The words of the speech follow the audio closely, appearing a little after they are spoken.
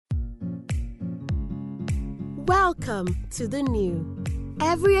Welcome to the new.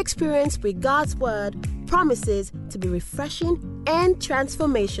 Every experience with God's Word promises to be refreshing and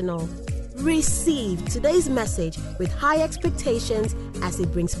transformational. Receive today's message with high expectations as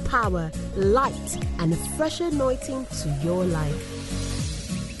it brings power, light, and a fresh anointing to your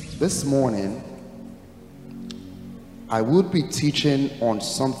life. This morning, I will be teaching on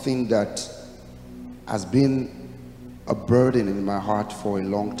something that has been a burden in my heart for a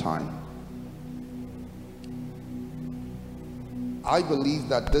long time. I believe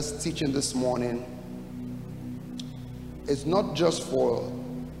that this teaching this morning is not just for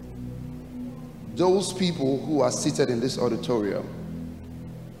those people who are seated in this auditorium,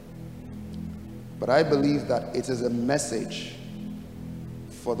 but I believe that it is a message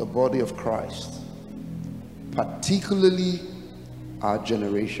for the body of Christ, particularly our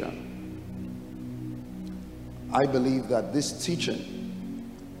generation. I believe that this teaching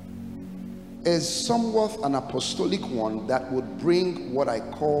is somewhat an apostolic one that would bring what I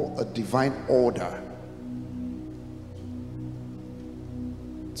call a divine order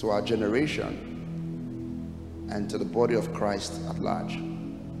to our generation and to the body of Christ at large.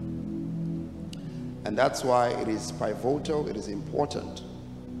 And that's why it is pivotal, it is important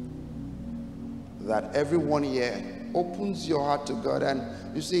that everyone here opens your heart to God. And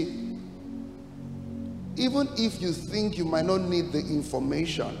you see, even if you think you might not need the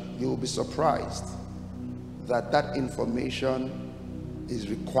information, you will be surprised that that information is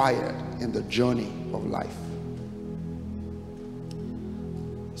required in the journey of life.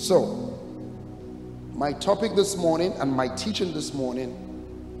 So, my topic this morning and my teaching this morning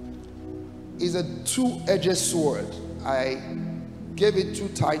is a two-edged sword. I gave it two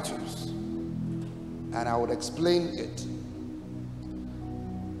titles, and I would explain it.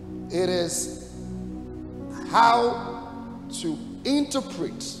 It is how to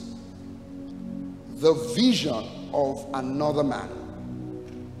interpret the vision of another man.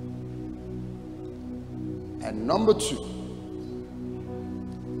 And number two,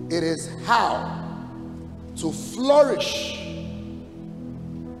 it is how to flourish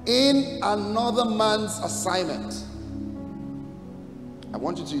in another man's assignment. I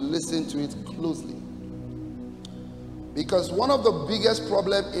want you to listen to it closely, because one of the biggest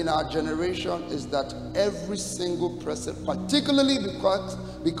problems in our generation is that every single person, particularly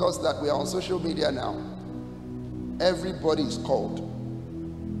because that we are on social media now, everybody is called.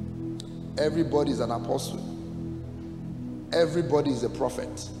 Everybody is an apostle. Everybody is a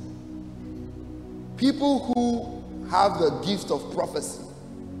prophet. People who have the gift of prophecy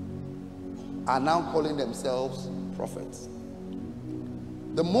are now calling themselves prophets.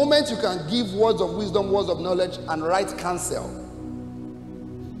 The moment you can give words of wisdom, words of knowledge, and right counsel,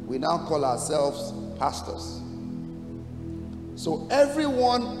 we now call ourselves pastors. So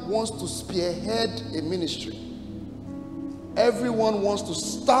everyone wants to spearhead a ministry. Everyone wants to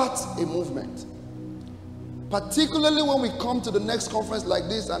start a movement. Particularly when we come to the next conference like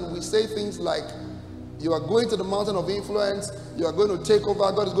this and we say things like, you are going to the mountain of influence, you are going to take over,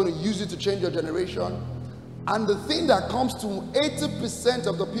 God is going to use you to change your generation. And the thing that comes to 80%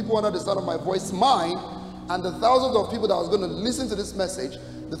 of the people under the sound of my voice mind, and the thousands of people that was going to listen to this message,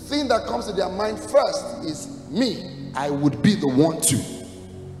 the thing that comes to their mind first is me. I would be the one to.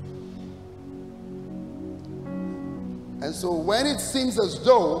 And so when it seems as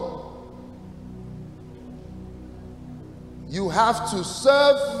though you have to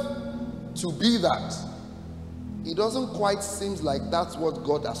serve to be that, it doesn't quite seem like that's what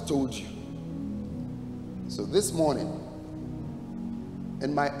God has told you. So this morning,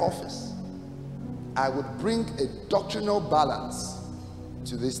 in my office, I would bring a doctrinal balance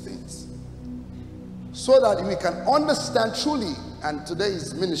to these things so that we can understand truly, and today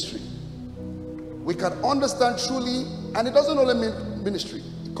is ministry, we can understand truly, and it doesn't only mean ministry,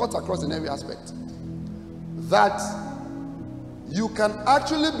 it cuts across in every aspect, that you can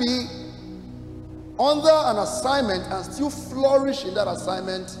actually be under an assignment and still flourish in that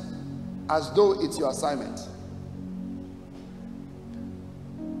assignment as though it's your assignment.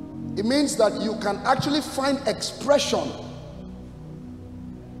 It means that you can actually find expression.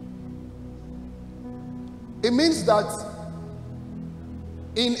 It means that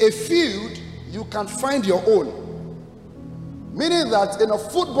in a field you can find your own. Meaning that in a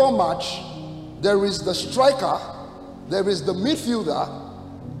football match there is the striker, there is the midfielder,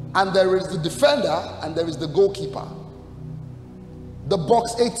 and there is the defender, and there is the goalkeeper. The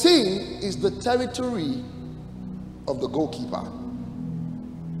box 18 is the territory of the goalkeeper.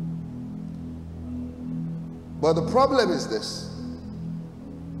 But the problem is this: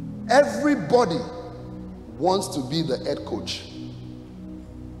 everybody wants to be the head coach.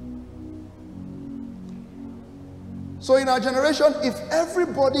 So in our generation, if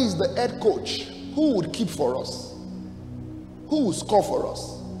everybody is the head coach, who would keep for us? Who would score for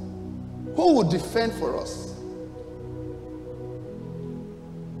us? Who would defend for us?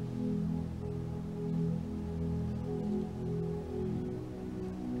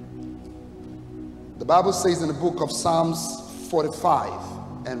 The Bible says in the book of Psalms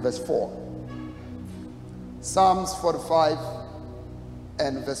 45 and verse 4. Psalms 45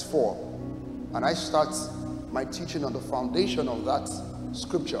 and verse 4. And I start my teaching on the foundation of that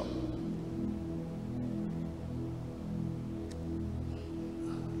scripture.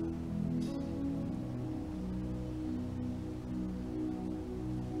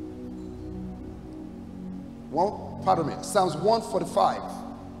 Psalms 145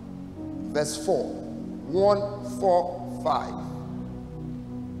 verse 4. 145.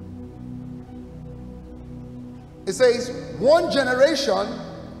 It says, one generation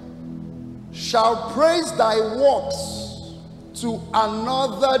shall praise thy works to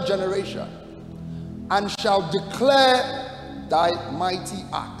another generation, and shall declare thy mighty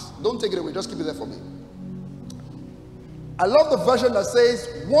acts. Don't take it away, just keep it there for me. I love the version that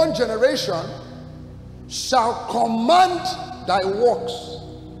says, one generation shall command thy works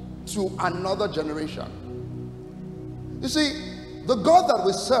to another generation. You see, the God that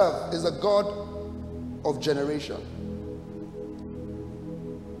we serve is a God of generation.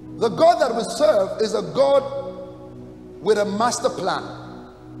 The God that we serve is a God with a master plan.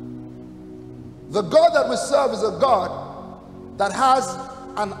 The God that we serve is a God that has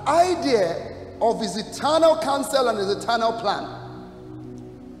an idea of his eternal counsel and his eternal plan.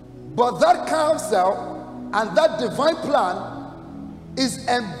 But that counsel and that divine plan is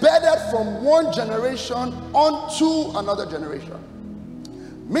embedded from one generation onto another generation.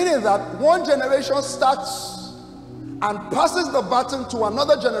 Meaning that one generation starts and passes the baton to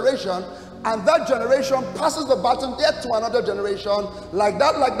another generation, and that generation passes the baton yet to another generation, like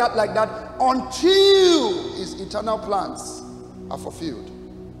that, like that, like that, until his eternal plans are fulfilled.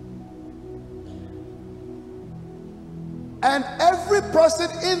 And every person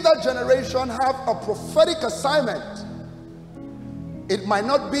in that generation have a prophetic assignment. It might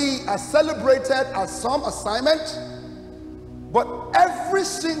not be as celebrated as some assignment, but every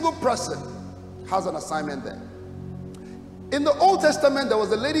single person has an assignment there. In the Old Testament, there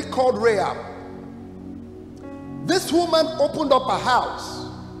was a lady called Rahab. This woman opened up a house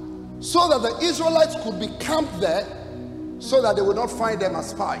so that the Israelites could be camped there, so that they would not find them as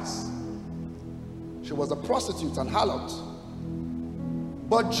spies. She was a prostitute and harlot.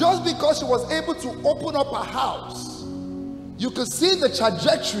 But just because she was able to open up a house, you could see the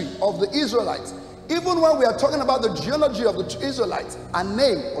trajectory of the Israelites. Even when we are talking about the genealogy of the Israelites, a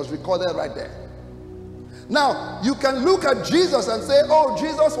name was recorded right there. Now, you can look at Jesus and say, oh,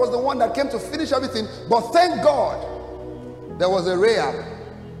 Jesus was the one that came to finish everything. But thank God, there was a Rahab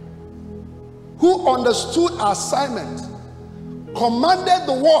who understood her assignment, commanded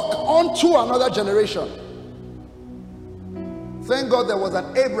the work onto another generation. Thank God there was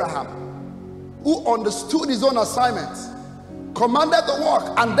an Abraham who understood his own assignment, commanded the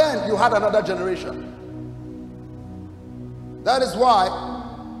work, and then you had another generation. That is why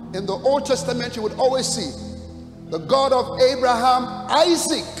in the Old Testament you would always see the God of Abraham,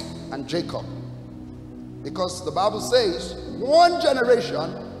 Isaac, and Jacob, because the Bible says one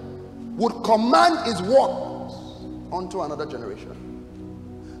generation would command his work onto another generation,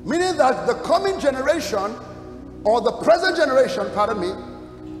 meaning that the coming generation, or the present generation, pardon me,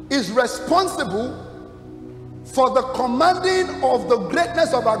 is responsible for the commanding of the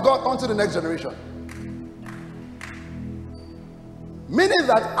greatness of our God onto the next generation. Meaning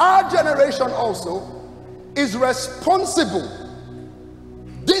that our generation also is responsible,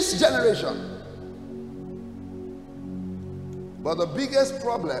 this generation. But the biggest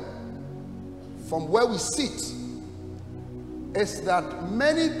problem from where we sit is that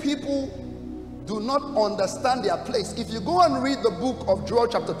many people do not understand their place. If you go and read the book of Joel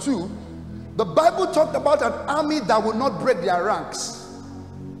chapter 2, the Bible talked about an army that will not break their ranks.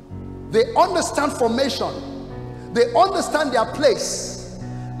 They understand formation. They understand their place.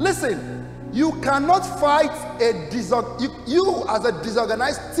 Listen, you cannot fight you as a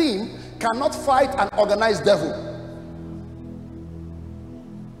disorganized team cannot fight an organized devil.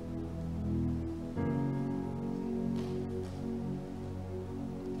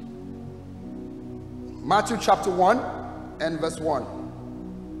 Matthew chapter 1 and verse 1.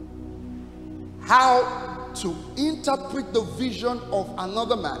 How to interpret the vision of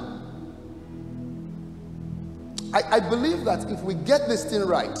another man. I believe that if we get this thing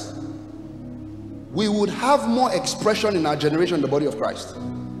right, we would have more expression in our generation in the body of Christ.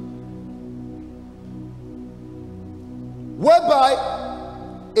 Whereby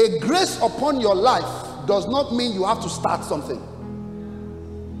a grace upon your life does not mean you have to start something.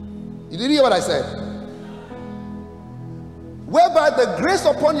 You didn't hear what I said? Whereby the grace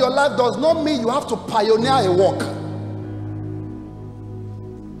upon your life does not mean you have to pioneer a work.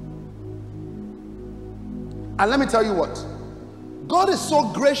 And let me tell you what, God is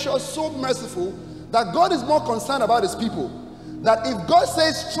so gracious, so merciful, that God is more concerned about his people. That if God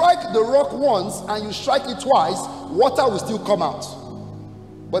says strike the rock once and you strike it twice, water will still come out.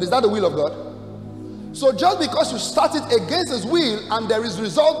 But is that the will of God? So just because you started against his will and there is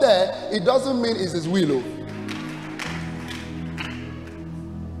result there, it doesn't mean it's his will.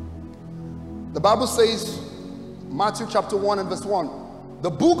 The Bible says, Matthew chapter 1 and verse 1, the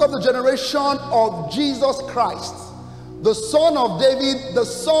book of the generation of Jesus Christ, the son of David, the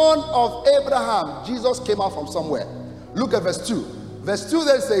son of Abraham. Jesus came out from somewhere. Look at verse 2. Verse 2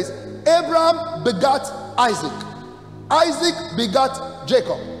 there says, Abraham begat Isaac. Isaac begat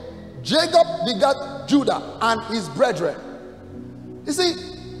Jacob. Jacob begat Judah and his brethren. You see,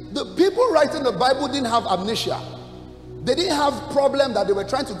 the people writing the Bible didn't have amnesia. They didn't have problem that they were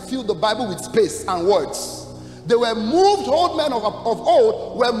trying to fill the Bible with space and words. They were moved, old men of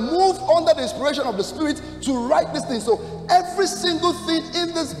old were moved under the inspiration of the Spirit to write this thing. So every single thing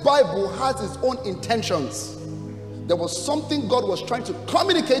in this Bible has its own intentions. There was something God was trying to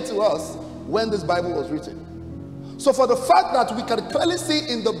communicate to us when this Bible was written. So for the fact that we can clearly see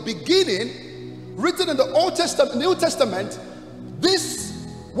in the beginning, written in the Old Testament, New Testament, this,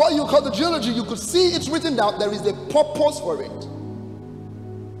 what you call the genealogy, you could see it's written down. There is a purpose for it.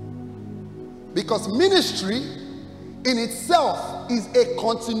 Because ministry in itself is a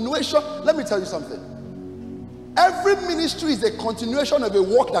continuation. Let me tell you something. Every ministry is a continuation of a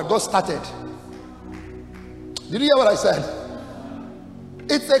work that God started. Did you hear what I said?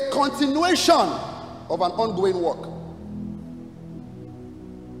 It's a continuation of an ongoing work.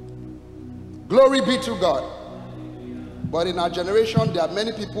 Glory be to God. But in our generation, there are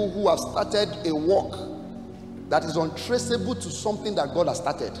many people who have started a work that is untraceable to something that God has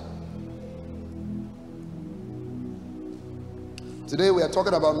started. Today we are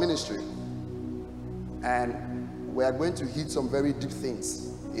talking about ministry, and we are going to hit some very deep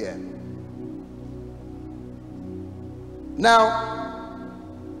things here. Now,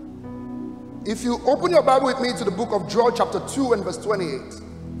 if you open your Bible with me to the book of Joel chapter 2 and verse 28.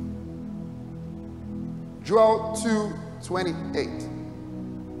 Joel 2:28.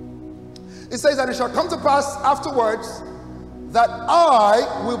 It says, and it shall come to pass afterwards that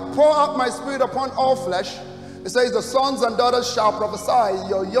I will pour out my spirit upon all flesh. It says, the sons and daughters shall prophesy,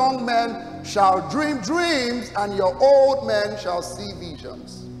 your young men shall dream dreams, and your old men shall see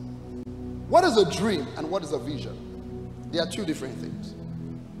visions. What is a dream and what is a vision? They are two different things.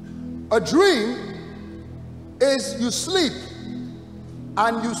 A dream is you sleep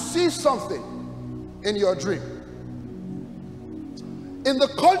and you see something in your dream. In the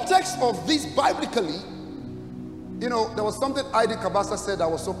context of this biblically, you know, there was something I.D. Kabasa said that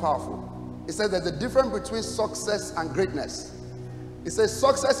was so powerful. He said there's a difference between success and greatness. He says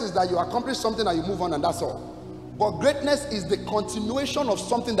success is that you accomplish something and you move on and that's all. But greatness is the continuation of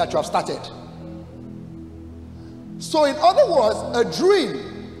something that you have started. So in other words, a dream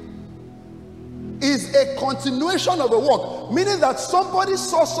is a continuation of a work. Meaning that somebody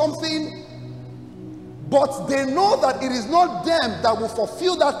saw something, but they know that it is not them that will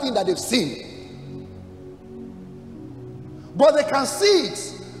fulfill that thing that they've seen. But they can see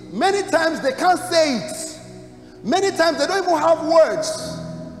it. Many times they can't say it. Many times they don't even have words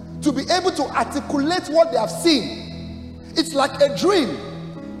to be able to articulate what they have seen. It's like a dream.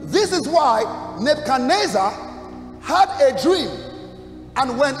 This is why Nebuchadnezzar had a dream.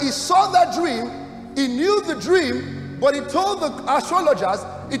 And when he saw that dream, he knew the dream, but he told the astrologers,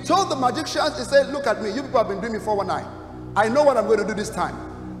 he told the magicians, he said, look at me, you people have been doing me 419. I know what I'm going to do this time.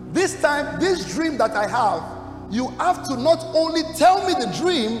 This time, this dream that I have, you have to not only tell me the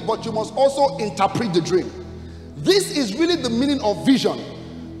dream, but you must also interpret the dream. This is really the meaning of vision.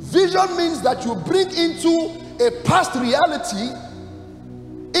 Vision means that you bring into a past reality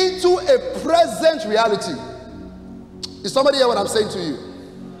into a present reality. Is somebody hear what I'm saying to you?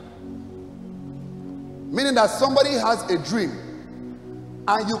 Meaning that somebody has a dream,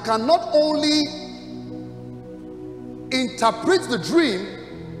 and you can not only interpret the dream,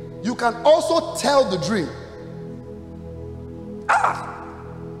 you can also tell the dream.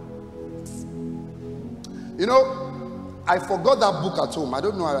 You know, I forgot that book at home. I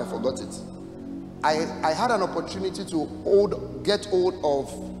don't know how I forgot it. I had an opportunity to get hold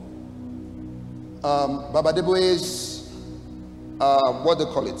of Baba Deboe's what they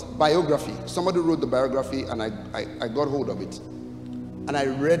call it, biography. Somebody wrote the biography, and I got hold of it, and I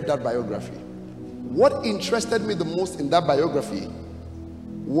read that biography. What interested me the most in that biography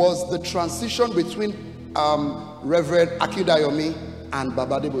was the transition between Reverend Akidayomi and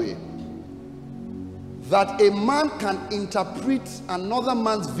Baba Adeboye. That a man can interpret another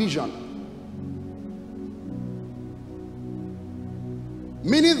man's vision,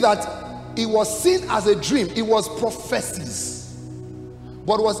 meaning that it was seen as a dream, it was prophecies,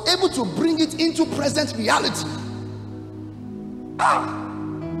 but was able to bring it into present reality.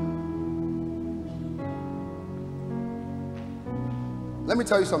 Let me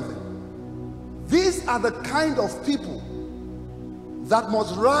tell you something. These are the kind of people that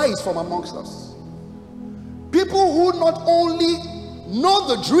must rise from amongst us. People who not only know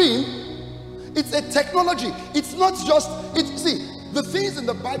the dream, it's a technology. It's not just, see, the things in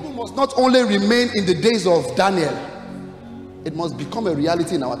the Bible must not only remain in the days of Daniel, it must become a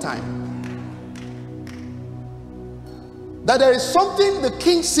reality in our time. That there is something the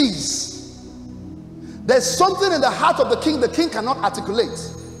king sees. There's something in the heart of the king cannot articulate.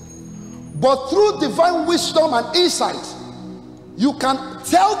 But through divine wisdom and insight, you can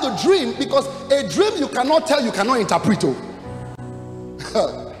tell the dream, because a dream you cannot tell, you cannot interpret.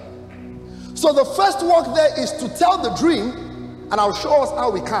 So the first work there is to tell the dream, and I'll show us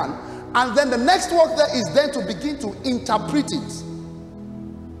how we can. And then the next work there is then to begin to interpret it.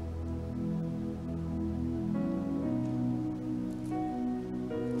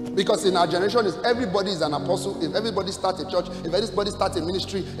 Because in our generation, if everybody is an apostle, if everybody starts a church, if everybody starts a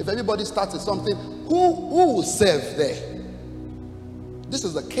ministry, if everybody starts something, who will serve there? This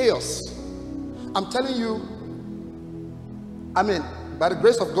is the chaos. I'm telling you, I mean, by the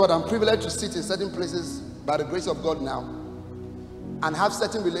grace of God, I'm privileged to sit in certain places by the grace of God now and have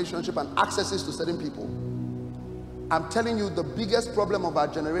certain relationship and accesses to certain people. I'm telling you, the biggest problem of our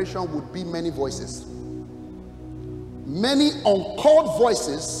generation would be many voices. Many uncalled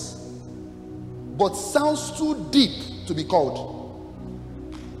voices, but sounds too deep to be called.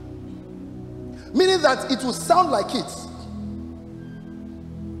 Meaning that it will sound like it.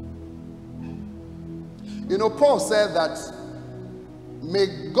 You know, Paul said that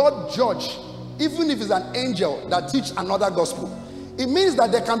may God judge, even if it's an angel that teach another gospel. It means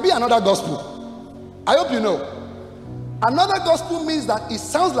that there can be another gospel. I hope you know. Another gospel means that it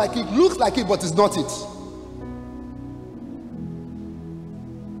sounds like it, looks like it, but it's not it.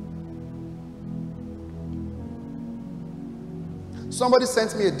 Somebody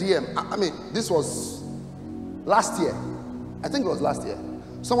sent me a DM. I mean, this was last year. I think it was last year.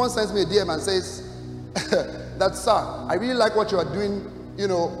 Someone sends me a DM and says that, sir, I really like what you are doing, you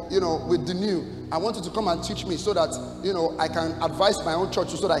know, with the new. I want you to come and teach me so that, you know, I can advise my own church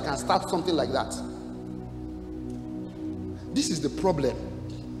so that I can start something like that. This is the problem.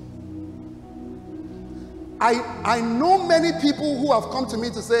 I know many people who have come to me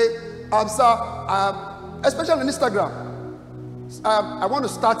to say, sir, especially on Instagram, I want to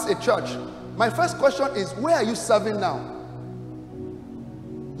start a church. My first question is, where are you serving now?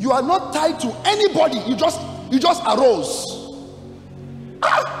 You are not tied to anybody. You just arose.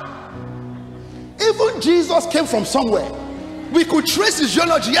 Even Jesus came from somewhere. We could trace his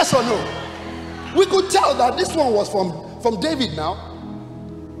genealogy, yes or no? We could tell that this one was from David now.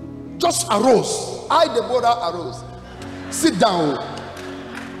 Just arose. I, Deborah, arose. Sit down.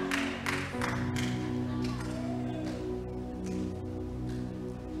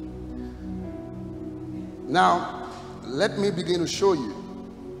 Now, let me begin to show you.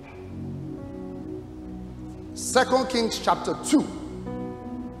 2 Kings chapter 2.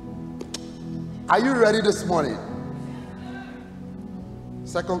 Are you ready this morning?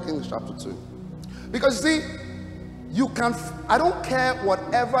 2 Kings chapter 2. Because you see, you can, I don't care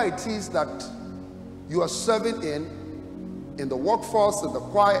whatever it is that you are serving in the workforce, in the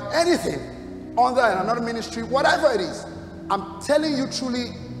choir, anything, under another ministry, whatever it is. I'm telling you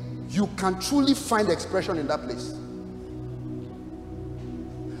truly, you can truly find expression in that place.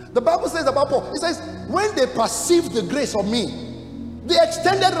 The Bible says about Paul, it says, when they perceived the grace of me, the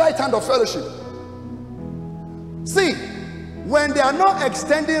extended right hand of fellowship. See, when they are not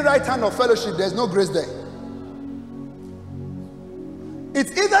extending right hand of fellowship, there's no grace there.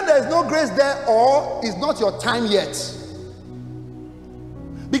 It's either there's no grace there or it's not your time yet.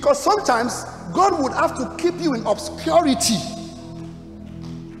 Because sometimes God would have to keep you in obscurity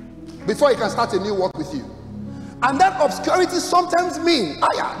before he can start a new work with you. And that obscurity sometimes means,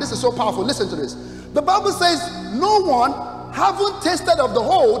 this is so powerful, listen to this. The Bible says, no one, having tasted of the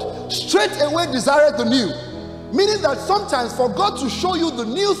old, straight away desireth the new. Meaning that sometimes for God to show you the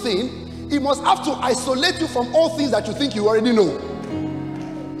new thing, he must have to isolate you from all things that you think you already know.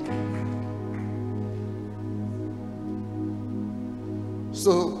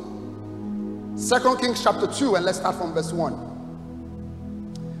 So 2 Kings chapter 2, and let's start from verse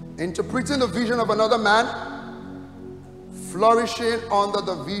 1. Interpreting the vision of another man, flourishing under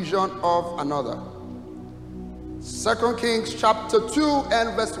the vision of another. 2 Kings chapter 2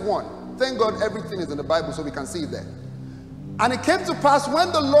 and verse 1. Thank God everything is in the Bible so we can see it there. And it came to pass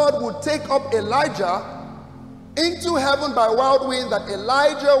when the Lord would take up Elijah into heaven by wild wind, that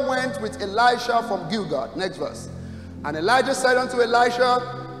Elijah went with Elisha from Gilgal. Next verse. And Elijah said unto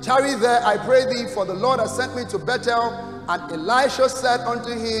Elisha, tarry there, I pray thee, for the Lord has sent me to Bethel. And Elisha said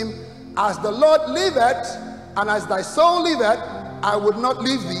unto him, as the Lord liveth, and as thy soul liveth, I would not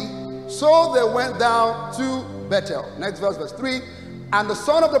leave thee. So they went down to Bethel. Next verse, verse 3. And the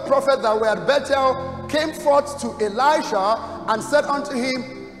son of the prophet that were at Bethel came forth to Elisha and said unto him,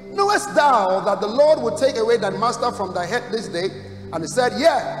 knowest thou that the Lord will take away thy master from thy head this day? And he said,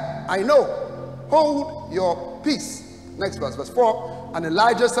 yeah, I know. Hold your peace. Next verse, verse 4. And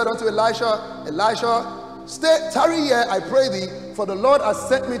Elijah said unto Elisha, stay, tarry here, I pray thee, for the Lord has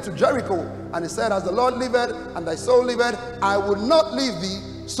sent me to Jericho. And he said, as the Lord liveth and thy soul liveth, I will not leave thee.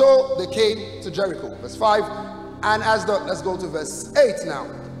 So they came to Jericho. Verse 5. And as the, let's go to verse 8 now.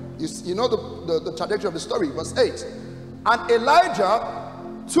 You know the trajectory of the story. Verse 8. And Elijah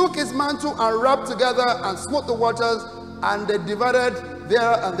took his mantle and rubbed together and smote the waters, and they divided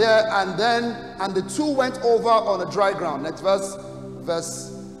there, and the two went over on a dry ground. Next verse.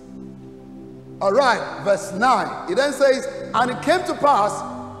 All right, verse 9. It then says, and it came to pass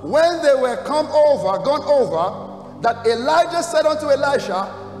when they were gone over, that Elijah said unto Elisha,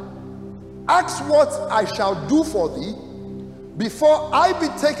 ask what I shall do for thee before I be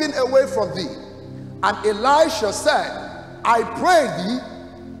taken away from thee. And Elisha said, I pray thee,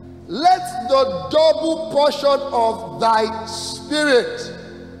 let the double portion of thy spirit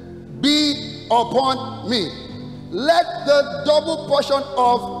be upon me. Let the double portion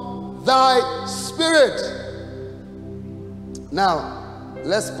of thy spirit. Now,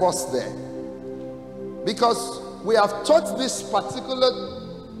 let's pause there, because we have taught this particular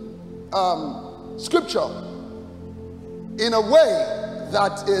scripture in a way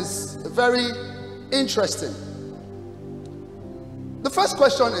that is very interesting. The first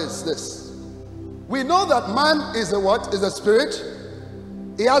question is this. We know that man is a what? Is a spirit.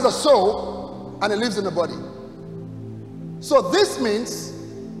 He has a soul and he lives in a body. So this means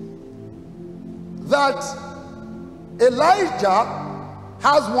that Elijah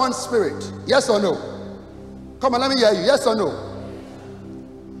has one spirit. Yes or no? Come on, let me hear you. Yes or no?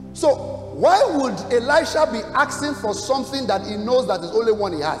 So why would Elisha be asking for something that he knows that is only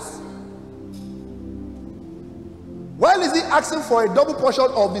one he has? Why is he asking for a double portion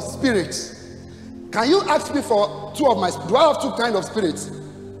of his spirit? Can you ask me for two of my? Do I have two kinds of spirits?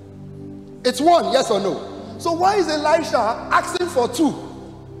 It's one, yes or no? So why is Elisha asking for two?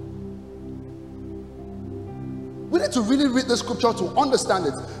 We need to really read the scripture to understand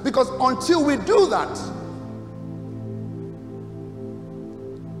it, because until we do that,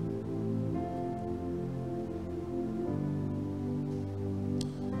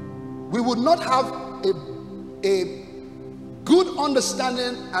 we would not have a good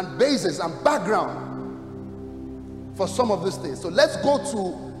understanding and basis and background for some of these things. So let's go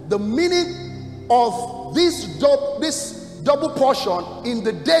to the meaning of this double portion in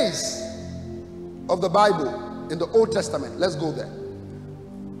the days of the Bible in the Old Testament. Let's go there.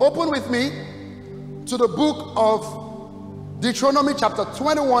 Open with me to the book of Deuteronomy chapter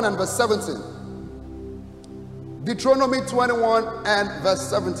 21 and verse 17. Deuteronomy 21 and verse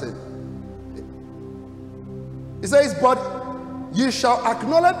 17. It says, but ye shall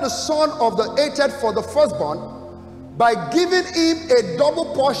acknowledge the son of the aged for the firstborn, by giving him a double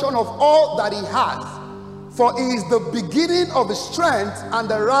portion of all that he has, for he is the beginning of his strength and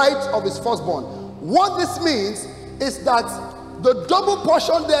the right of his firstborn. What this means is that the double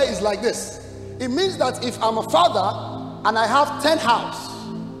portion there is like this. It means that if I'm a father and I have 10 houses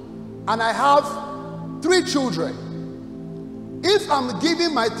and I have 3 children, if I'm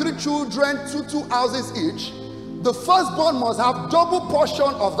giving my 3 children 2 houses each, the firstborn must have double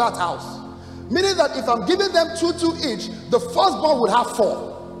portion of that house. Meaning that if I'm giving them 2 each, the firstborn would have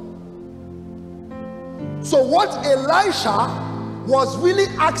 4. So what Elisha was really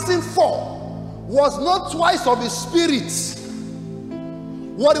asking for was not twice of his spirit.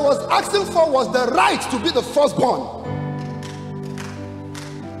 What he was asking for was the right to be the firstborn.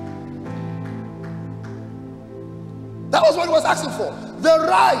 That was what he was asking for. The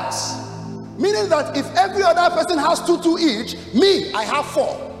right. Meaning that if every other person has 2 each, me, I have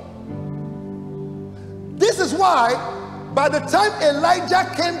 4. This is why by the time Elisha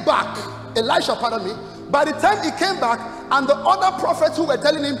came back, By the time he came back, and the other prophets who were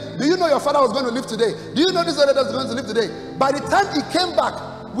telling him, do you know your father was going to live today? Do you know this other was going to live today? By the time he came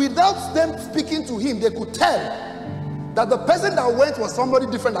back, without them speaking to him, they could tell that the person that went was somebody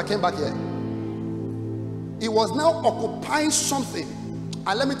different that came back here. He was now occupying something.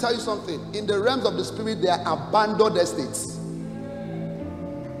 And let me tell you something. In the realms of the spirit, there are abandoned estates.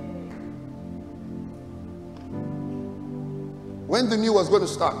 When the new was going to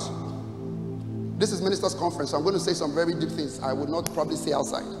start, this is Ministers' Conference, so I'm going to say some very deep things I would not probably say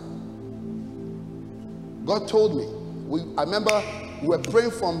outside. God told me, I remember we were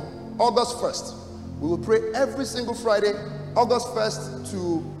praying from August 1st. We would pray every single Friday, August 1st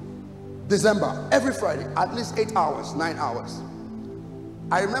to December, every Friday, at least 8 hours, 9 hours.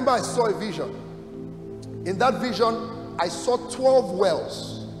 I remember I saw a vision. In that vision, I saw 12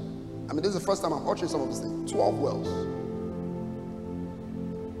 wells. I mean, this is the first time I'm watching some of these things. 12 wells.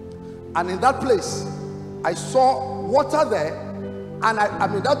 And in that place, I saw water there. And I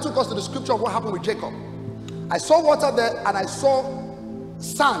mean, that took us to the scripture of what happened with Jacob. I saw water there, and I saw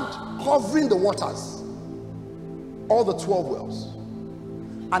sand covering the waters. All the 12 wells.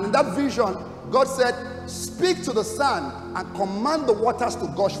 And in that vision, God said, speak to the sand and command the waters to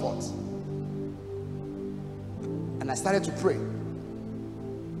gush forth. And I started to pray.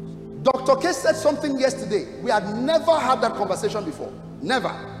 Dr. K said something yesterday. We had never had that conversation before.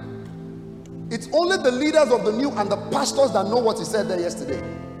 Never. It's only the leaders of the new and the pastors that know what he said there yesterday.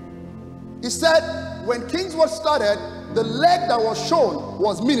 He said, when King's Word started, the leg that was shown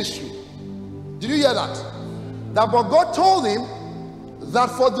was ministry. Did you hear that? But God told him that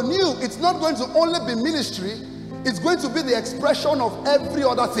for the new, it's not going to only be ministry, it's going to be the expression of every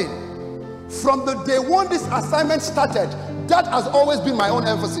other thing. From the day one this assignment started, that has always been my own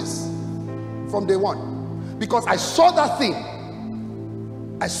emphasis. From day one. Because I saw that thing.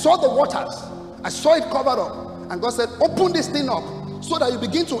 I saw the waters. I saw it covered up. And God said, open this thing up so that you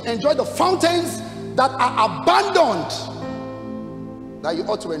begin to enjoy the fountains that are abandoned that you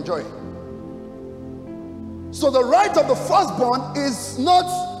ought to enjoy. So the right of the firstborn is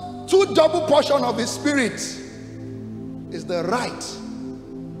not 2 double portion of his spirit. It's the right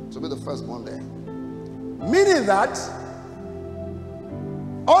to be the firstborn there. Meaning that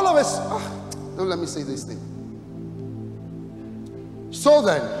all of us, don't let me say this thing. So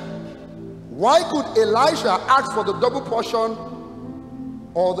then, why could Elisha ask for the double portion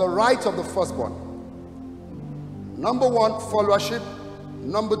or the right of the firstborn? Number 1, followership.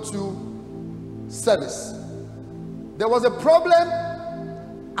 Number 2, service. There was a problem,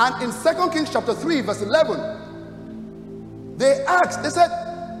 and in 2 Kings chapter 3 verse 11, they asked, they said,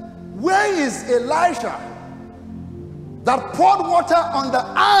 where is Elisha that poured water on the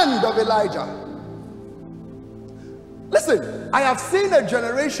hand of Elijah? Listen, I have seen a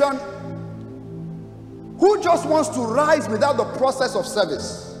generation who just wants to rise without the process of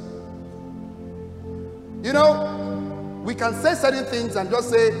service. You know, we can say certain things and just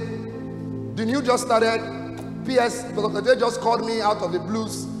say, the new just started. P.S. Dr. J just called me out of the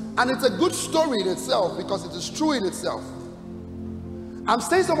blues, and it's a good story in itself because it is true in itself. I'm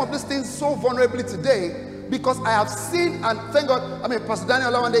saying some of these things so vulnerably today because I have seen, and thank God, I mean, Pastor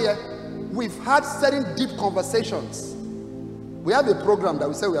Daniel one day, we've had certain deep conversations. We have a program that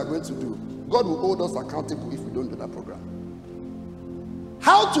we say we are going to do. God will hold us accountable if we don't do that program.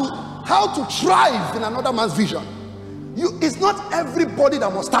 How to thrive in another man's vision. It's not everybody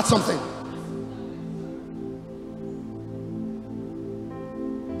that must start something.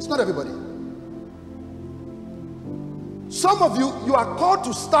 It's not everybody. Some of you are called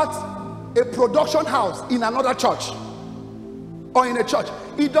to start a production house in another church or in a church.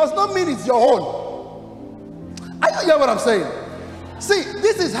 It does not mean it's your own. I don't hear what I'm saying. See,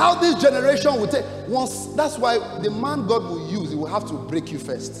 this is how this generation will take. That's why the man God will use, he will have to break you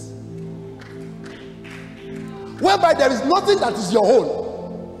first. Whereby there is nothing that is your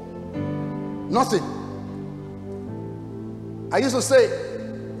own. Nothing. I used to say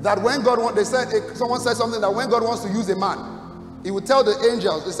that when God wants, someone said something that when God wants to use a man, he would tell the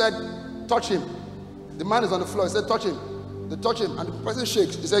angels, they said, touch him. The man is on the floor, he said, touch him. They touch him, and the person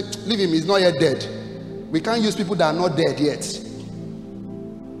shakes. He said, leave him, he's not yet dead. We can't use people that are not dead yet.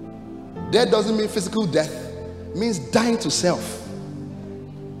 Death doesn't mean physical death, it means dying to self.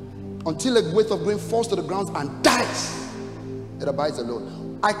 Until a weight of grain falls to the ground and dies, it abides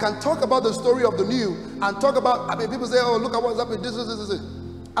alone. I can talk about the story of the new and talk about, I mean, people say, oh, look at what's happening, this.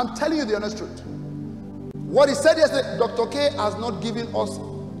 I'm telling you the honest truth. What he said yesterday, Dr. K has not given us,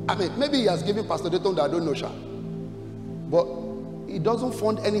 I mean, maybe he has given Pastor Dayton that I don't know, Sha. But he doesn't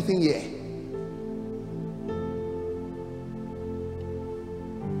fund anything here.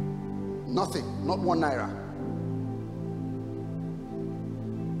 Nothing, not 1 naira.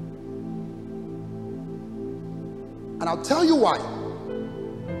 And I'll tell you why.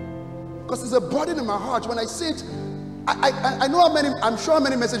 Because it's a burden in my heart. When I say it, I know I'm sure how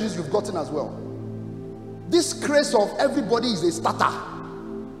many messages you've gotten as well. This craze of everybody is a starter.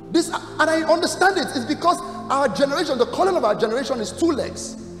 And I understand it. It's because our generation, the calling of our generation is 2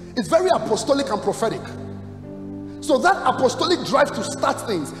 legs. It's very apostolic and prophetic. So that apostolic drive to start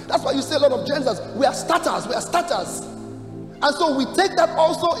things. That's why you see a lot of genders. We are starters. We are starters. And so we take that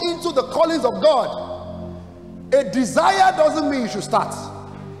also into the callings of God. A desire doesn't mean you should start.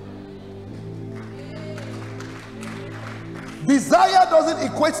 Desire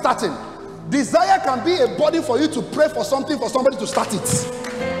doesn't equate starting. Desire can be a body for you to pray for something, for somebody to start it.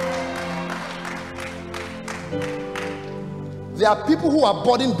 There are people who are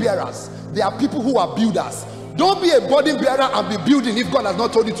burden bearers. There are people who are builders. Don't be a burden bearer and be building if God has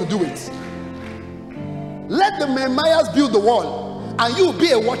not told you to do it. Let the Nehemiahs build the wall, and you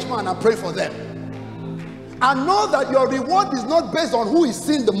be a watchman and pray for them. And know that your reward is not based on who is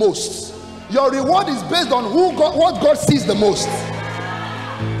seen the most. Your reward is based on what God sees the most.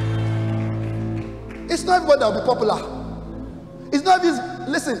 It's not everybody that will be popular. It's not this.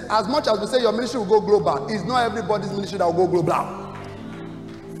 Listen, as much as we say your ministry will go global, it's not everybody's ministry that will go global.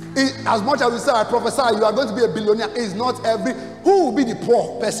 As much as we say I prophesy you are going to be a billionaire, it's not every. Who will be the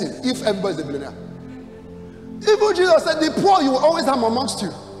poor person if everybody is a billionaire? Even Jesus said the poor you will always have amongst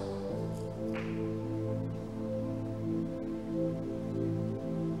you.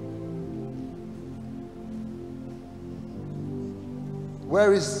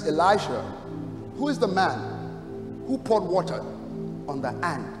 Where is Elisha? Who is the man who poured water on the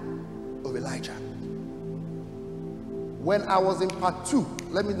hand of Elijah? When I was in part 2,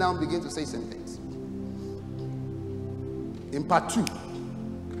 let me now begin to say some things. In part 2,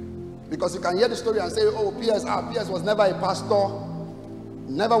 because you can hear the story and say, oh, P.S. was never a pastor,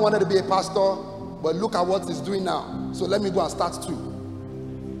 never wanted to be a pastor, but look at what he's doing now. So let me go and start 2.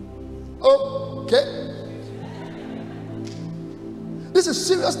 Okay. This is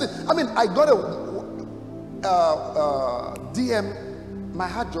seriously. I mean, I got a DM. My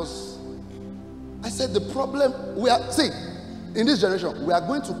heart just. I said the problem we are. See, in this generation, we are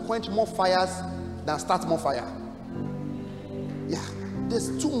going to quench more fires than start more fire. Yeah, there's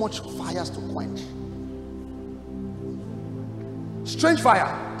too much fires to quench. Strange fire.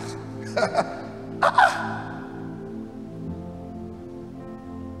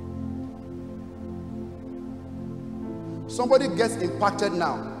 Somebody gets impacted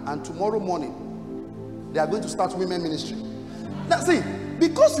now, and tomorrow morning they are going to start women ministry. Now see,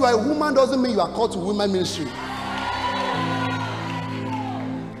 because you are a woman doesn't mean you are called to women ministry.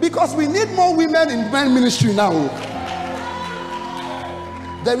 Because we need more women in men ministry now.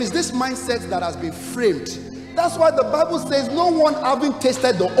 There is this mindset that has been framed. That's why the Bible says no one having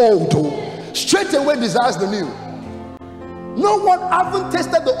tasted the old straight away desires the new. No one having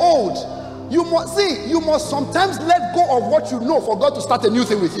tasted the old. You must see, you must sometimes let go of what you know for God to start a new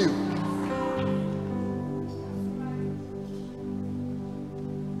thing with you.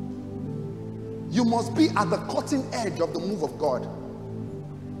 You must be at the cutting edge of the move of God.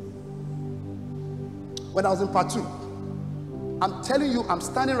 When I was in part 2, I'm telling you, I'm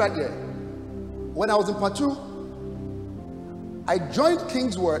standing right here. When I was in part 2, I joined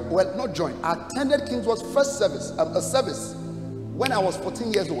Kingsword. Well, not joined. I attended Kingsword's first service, a service. When I was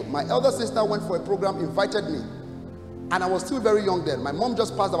 14 years old, my elder sister went for a program, invited me, and I was still very young then. My mom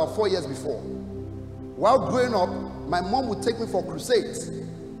just passed about 4 years before. While growing up, my mom would take me for crusades.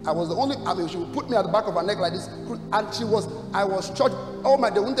 I was the only, she would put me at the back of her neck like this, and I was church. Oh my,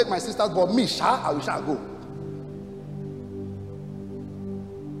 they wouldn't take my sisters, but me, I shall go.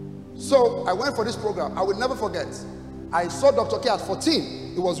 So I went for this program. I will never forget. I saw Dr. K at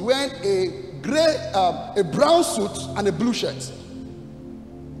 14. He was wearing a brown suit and a blue shirt.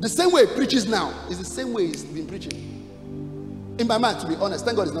 The same way he preaches now is the same way he's been preaching. In my mind, to be honest,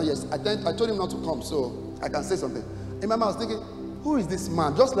 thank God it's not yes. I told him not to come so I can say something. In my mind, I was thinking, who is this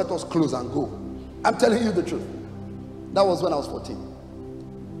man? Just let us close and go. I'm telling you the truth. That was when I was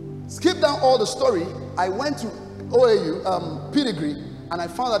 14. Skip down all the story. I went to OAU, Pedigree, and I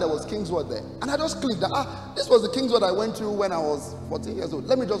found that there was Kingsword there. And I just clicked that, this was the Kingsword I went to when I was 14 years old.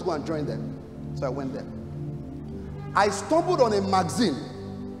 Let me just go and join them. So I went there. I stumbled on a magazine,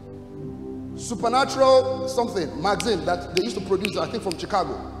 Supernatural something, magazine that they used to produce, I think from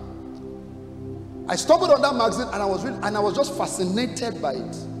Chicago. I stumbled on that magazine and I was reading, and I was just fascinated by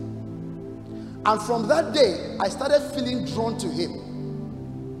it. And from that day, I started feeling drawn to him.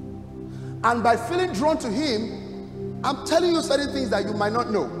 And by feeling drawn to him, I'm telling you certain things that you might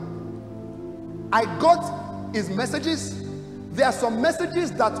not know. I got his messages. There are some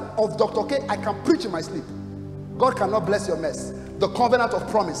messages that of Dr. K I can preach in my sleep. God cannot bless your mess. The covenant of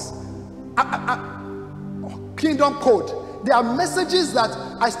promise. Kingdom code. There are messages that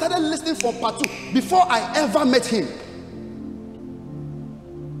I started listening from part 2 before I ever met him.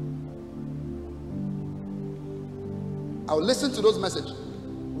 I'll listen to those messages.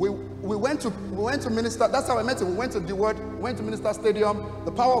 We went to minister. That's how I met him. We went to the Word, went to Minister Stadium.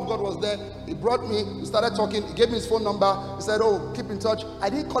 The power of God was there. He brought me. We started talking. He gave me his phone number. He said, "Oh, keep in touch." I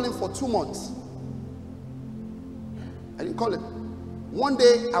didn't call him for 2 months. I didn't call him. One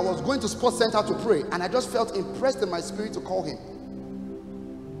day I was going to Sports Center to pray, and I just felt impressed in my spirit to call him.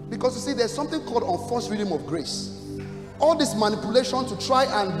 Because you see, there's something called unforced rhythm of grace. All this manipulation to try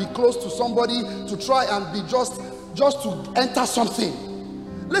and be close to somebody, to try and be just to enter something.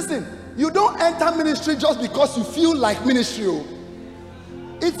 Listen, you don't enter ministry just because you feel like ministry.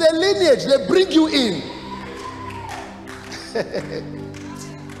 It's a lineage. They bring you in.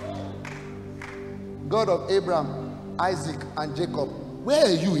 God of Abraham, Isaac, and Jacob, where are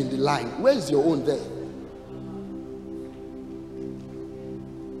you in the line? Where is your own there?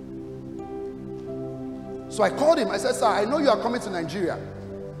 So I called him. I said, "Sir, I know you are coming to Nigeria."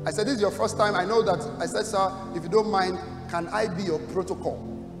 I said, "This is your first time. I know that." I said, "Sir, if you don't mind, can I be your protocol?"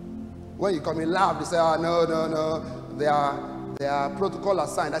 When you come in, laugh. They say, no. They are protocol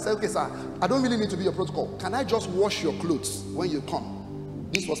assigned. I said, "Okay, sir, I don't really need to be your protocol. Can I just wash your clothes when you come?"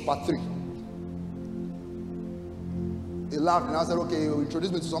 This was part 3. He laughed, and I said, "Okay, you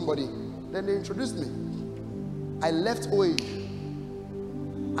introduce me to somebody." Then they introduced me. I left OA,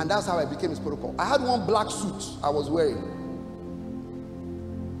 and that's how I became his protocol. I had one black suit I was wearing.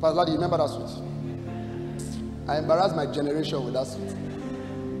 Pastor Ladi, you remember that suit? I embarrassed my generation with that suit.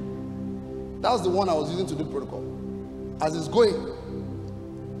 That was the one I was using to do protocol. As it's going,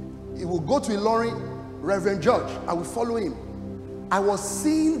 he will go to Ilorin, Reverend George. I will follow him. I was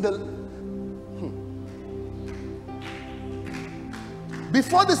seeing the...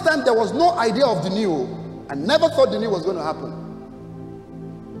 Before this time, there was no idea of the new. I never thought the new was going to happen.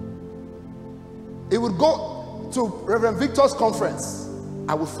 He would go to Reverend Victor's conference.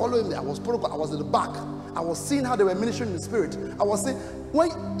 I would follow him there. I was protocol. I was at the back. I was seeing how they were ministering in the spirit. I was seeing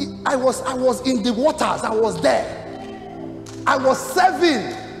when I was in the waters. I was there. I was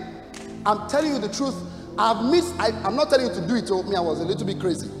serving. I'm telling you the truth. I've missed. I'm not telling you to do it. To me, I was a little bit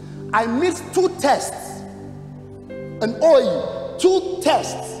crazy. I missed 2 tests. An OAU, 2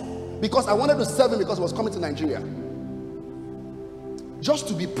 tests, because I wanted to serve him because he was coming to Nigeria. Just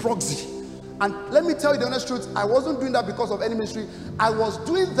to be proxy. And let me tell you the honest truth, I wasn't doing that because of any ministry. I was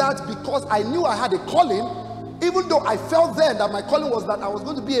doing that because I knew I had a calling, even though I felt then that my calling was that I was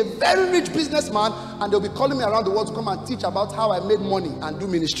going to be a very rich businessman, and they'll be calling me around the world to come and teach about how I made money and do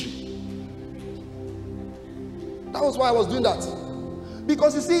ministry. That was why I was doing that.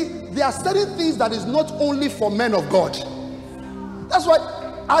 Because you see, there are certain things that is not only for men of God. That's why,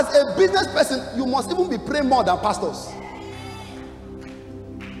 as a business person, you must even be praying more than pastors.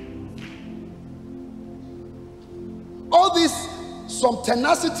 All this, some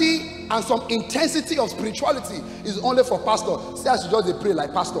tenacity and some intensity of spirituality is only for pastor. Say I should just pray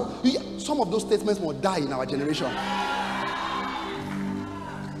like pastor. Some of those statements will die in our generation.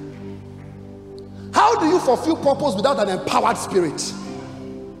 How do you fulfill purpose without an empowered spirit?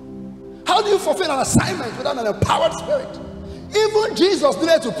 How do you fulfill an assignment without an empowered spirit? Even Jesus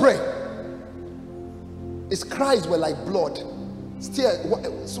needed to pray. His cries were like blood.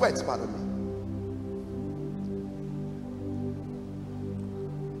 Sweat, pardon me.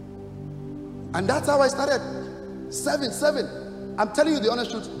 And that's how I started. 7. I'm telling you the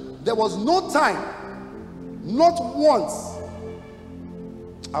honest truth. There was no time, not once.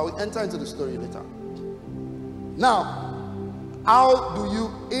 I will enter into the story later. Now, how do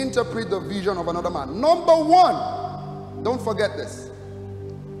you interpret the vision of another man? Number 1, don't forget this.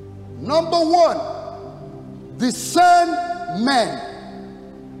 Number 1, discern men.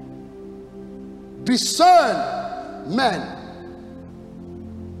 Discern men.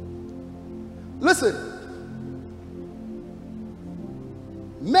 Listen,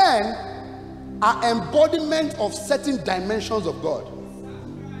 men are embodiment of certain dimensions of God.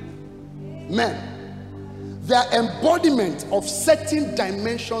 Men, they are embodiment of certain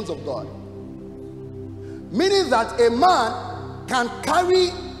dimensions of God. Meaning that a man can carry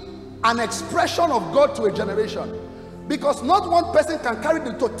an expression of God to a generation, because not one person can carry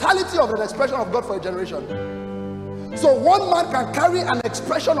the totality of an expression of God for a generation. So one man can carry an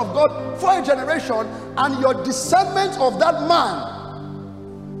expression of God for a generation, and your discernment of that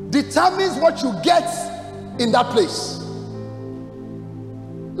man determines what you get in that place.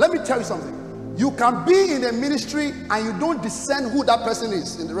 Let me tell you something. You can be in a ministry and you don't discern who that person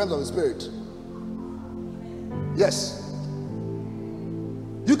is in the realms of the spirit. Yes.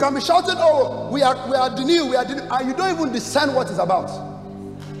 You can be shouting, oh, we are the new, and you don't even discern what it's about.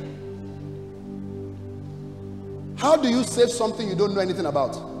 How do you save something you don't know anything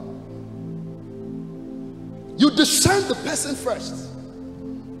about? You discern the person first.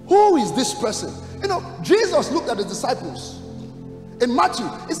 Who is this person? You know, Jesus looked at his disciples. In Matthew,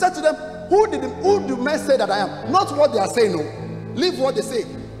 he said to them, who do men say that I am? Not what they are saying, no. Leave what they say.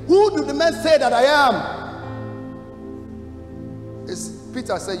 Who do the men say that I am?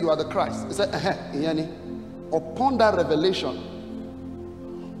 Peter said, you are the Christ. He said, upon that revelation,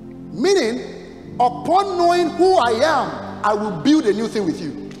 meaning, upon knowing who I am, I will build a new thing with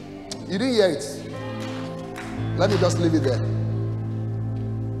you. You didn't hear it. Let me just leave it there.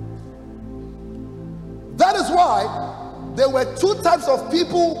 That is why there were two types of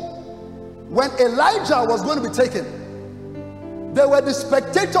people when Elijah was going to be taken. There were the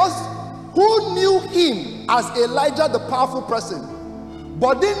spectators who knew him as Elijah, the powerful person,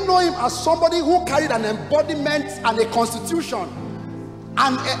 but didn't know him as somebody who carried an embodiment and a constitution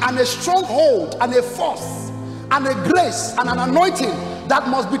and a stronghold and a force and a grace and an anointing that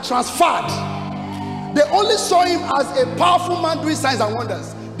must be transferred. They only saw him as a powerful man doing signs and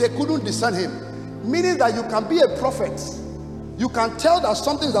wonders. They couldn't discern him. Meaning that you can be a prophet, you can tell that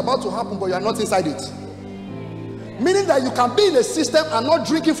something is about to happen, but you are not inside it. Meaning that you can be in a system and not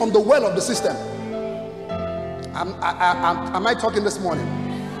drinking from the well of the system. Am I talking this morning?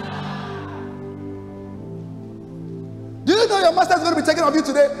 Do you know your master is going to be taken of you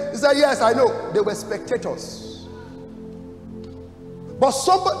today? He said, yes, I know. They were spectators. But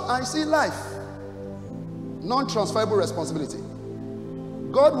somebody, I see life, non-transferable responsibility.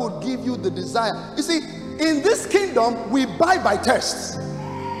 God will give you the desire. You see, in this kingdom, we buy by tests.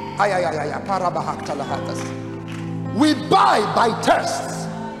 We buy by tests.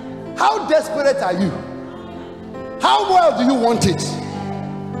 How desperate are you? How well do you want it?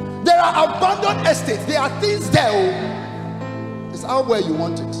 There are abandoned estates. There are things there. It's how well you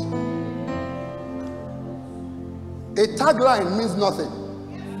want it. A tagline means nothing.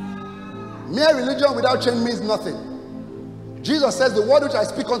 Mere religion without change means nothing. Jesus says, the word which I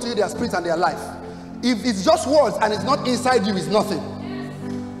speak unto you, they are spirit and they are life. If it's just words and it's not inside you, it's nothing.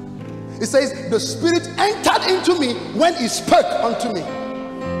 It says, the spirit entered into me when he spoke unto me.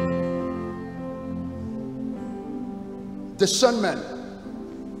 Discernment.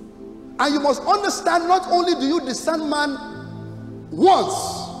 And you must understand, not only do you discern man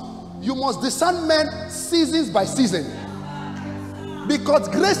once, you must discern men seasons by season. Because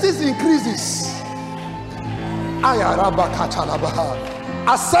graces increases.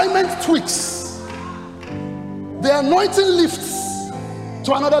 Assignment tweaks. The anointing lifts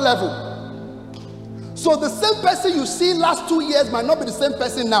to another level. So the same person you see last 2 years might not be the same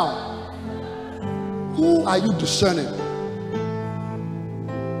person now. Who are you discerning?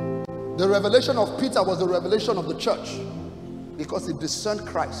 The revelation of Peter was the revelation of the church because it discerned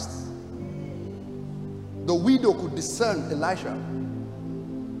Christ. The widow could discern Elisha.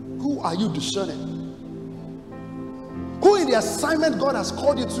 Who are you discerning? Who in the assignment God has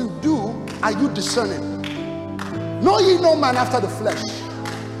called you to do are you discerning? Know ye no man after the flesh.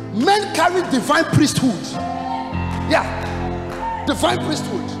 Men carry divine priesthood. Yeah, divine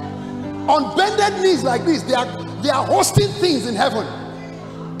priesthood. On bended knees like this, they are hosting things in heaven.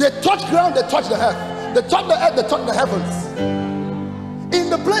 They touch ground, they touch the earth. They touch the earth, they touch the heavens. In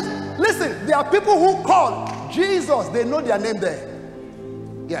the place, listen, there are people who call Jesus, they know their name there.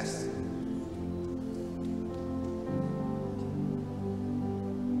 Yes.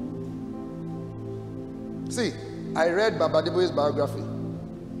 See, I read Baba Deboye's biography.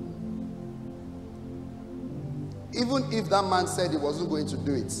 Even if that man said he wasn't going to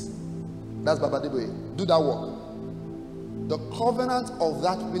do it, that's Baba Deboye, do that work. The covenant of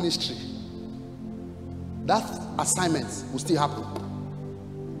that ministry, that assignment will still happen.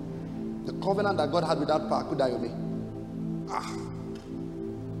 The covenant that God had with that power, Kudayomi.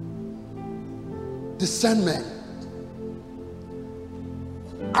 Discernment.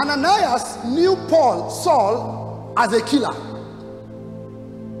 Ananias knew Saul, as a killer.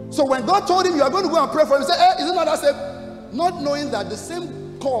 So when God told him, you are going to go and pray for him, he said, hey, isn't that the same? Not knowing that the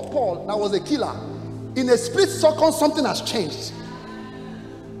same Paul that was a killer, in a split second, something has changed.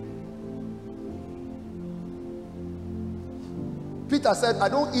 Peter said, I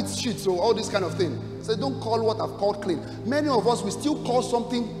don't eat shit, so all this kind of thing. He said, don't call what I've called clean. Many of us, we still call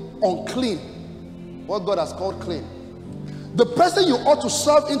something unclean what God has called clean. The person you ought to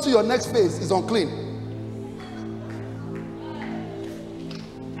serve into your next phase is unclean.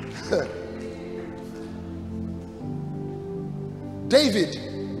 David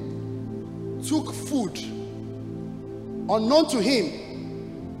took food unknown to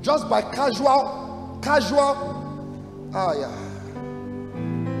him just by casual.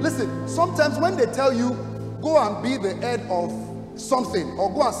 Listen, sometimes when they tell you go and be the head of something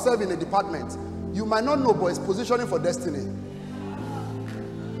or go and serve in a department, you might not know, but it's positioning for destiny.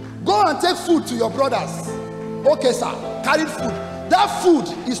 Go and take food to your brothers. Okay, sir, carried food. That food,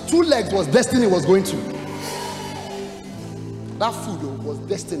 his 2 legs was destiny was going to. That food was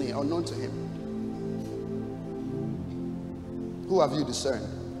destiny unknown to him. Who have you discerned?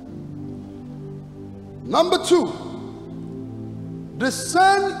 Number 2,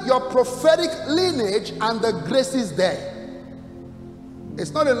 discern your prophetic lineage and the graces there.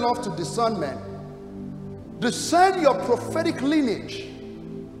 It's not enough to discern men. Discern your prophetic lineage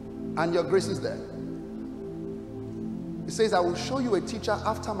and your graces there. It says, I will show you a teacher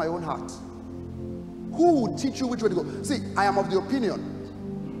after my own heart, who will teach you which way to go. See, I am of the opinion,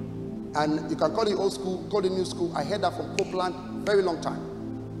 and you can call it old school, call it new school. I heard that from Copeland very long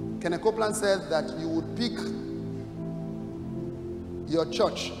time. Kenneth Copeland said that you would pick your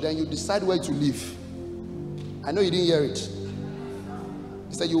church, then you decide where to live. I know you didn't hear it.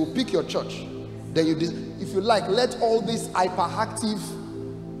 He said you will pick your church, then you, if you like, let all these hyperactive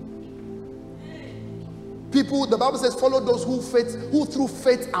people, the Bible says, follow those who through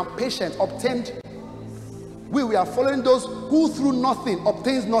faith and patience obtained. We are following those who through nothing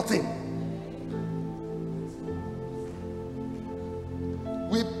obtains nothing.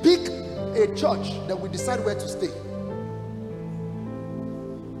 We pick a church, then we decide where to stay.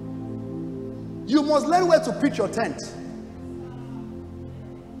 You must learn where to pitch your tent.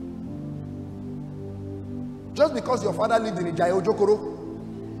 Just because your father lived in Ijayo Jokoro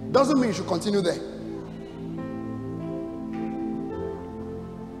doesn't mean you should continue there.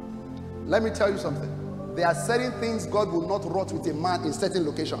 Let me tell you something. There are certain things God will not wrought with a man in certain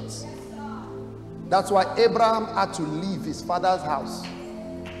locations. That's why Abraham had to leave his father's house.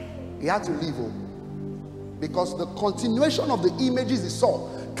 He had to leave home. Because the continuation of the images he saw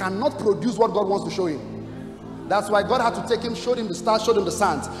cannot produce what God wants to show him. That's why God had to take him, showed him the stars, showed him the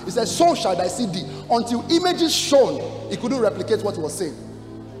sands. He said, so shall I see thee. Until images shown, he couldn't replicate what he was saying.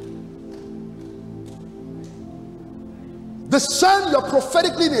 Discern your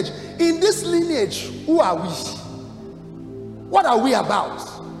prophetic lineage. In this lineage, who are we? What are we about?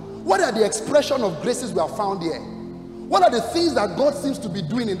 What are the expression of graces we have found here? What are the things that God seems to be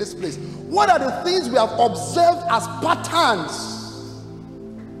doing in this place? What are the things we have observed as patterns?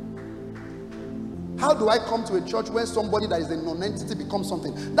 How do I come to a church where somebody that is a non-entity becomes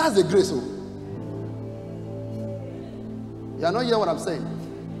something? That's the grace. You are not hearing what I'm saying?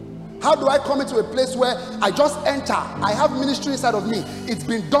 How do I come into a place where I just enter? I have ministry inside of me. It's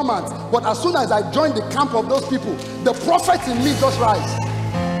been dormant. But as soon as I join the camp of those people, the prophet in me just rise.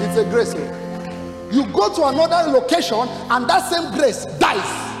 It's a grace. You go to another location and that same grace dies.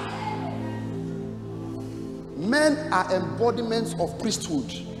 Men are embodiments of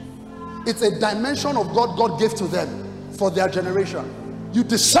priesthood. It's a dimension of God gave to them for their generation. You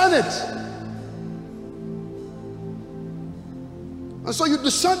discern it. And so you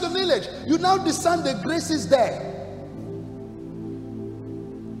discern the village. You now discern the graces there.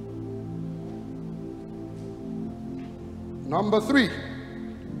 Number 3.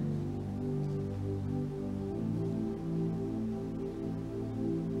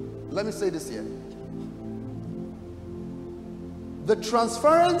 Let me say this here. The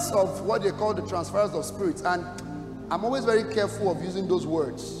transference of what they call the transference of spirits, and I'm always very careful of using those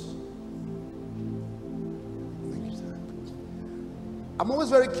words. Thank you, sir. I'm always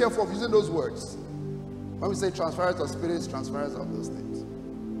very careful of using those words. When we say transference of spirits, transference of those things.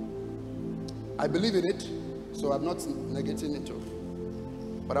 I believe in it, so I'm not negating it.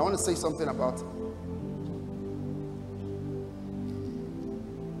 But I want to say something about it.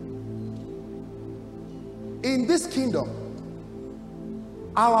 In this kingdom,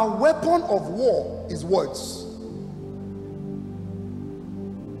 our weapon of war is words.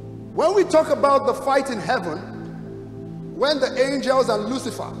 When we talk about the fight in heaven, when the angels and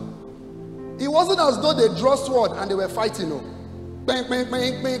Lucifer, it wasn't as though they draw sword and they were fighting. No, bang, bang,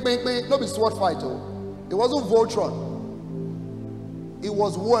 bang, bang, bang, bang. No, be sword fight. Oh, it wasn't Voltron. It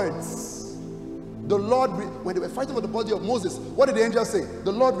was words. The Lord, when they were fighting for the body of Moses, what did the angel say?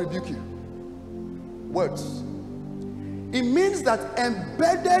 The Lord rebuke you. Words. It means that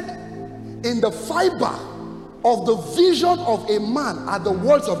embedded in the fiber of the vision of a man are the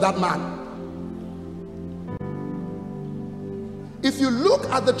words of that man. If you look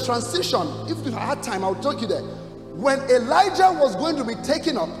at the transition, if you had time, I'll take you there. When Elijah was going to be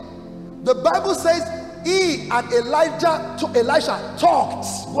taken up, the Bible says he and Elisha talked.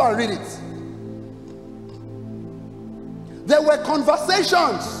 Go and read it. There were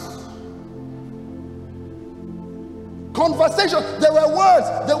conversations. There were words,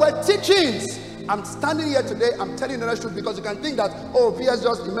 there were teachings. I'm standing here today, I'm telling you the truth, because you can think that, oh, PS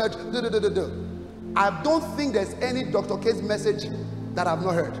just emerged. I don't think there's any Dr. K's message that I've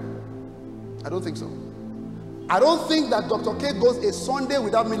not heard. I don't think so. I don't think that Dr. K goes a Sunday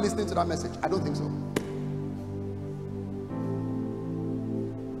without me listening to that message. I don't think so.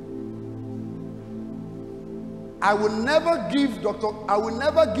 I will never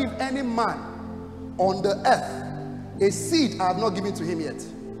give any man on the earth a seed I have not given to him yet.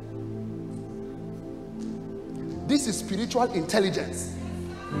 This is spiritual intelligence.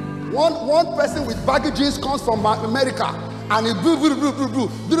 One person with baggages comes from America and he do,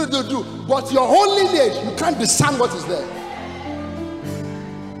 but your whole lineage, you can't discern what is there.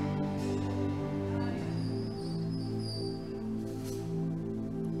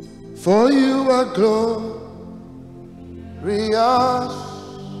 For you are glorious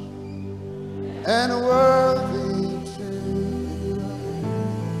and worthy.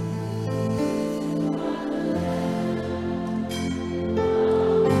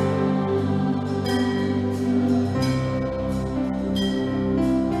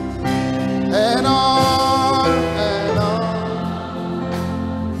 And on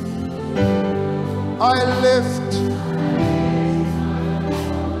I lift.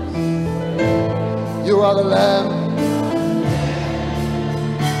 You are the Lamb.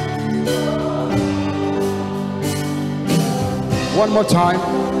 One more time.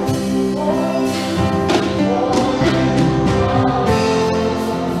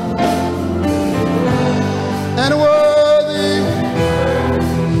 And worthy.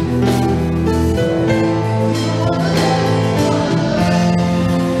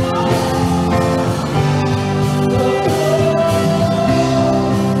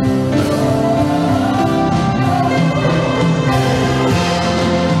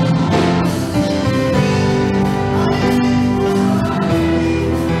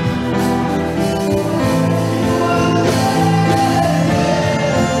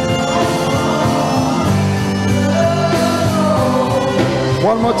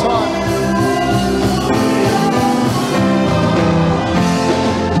 One more time.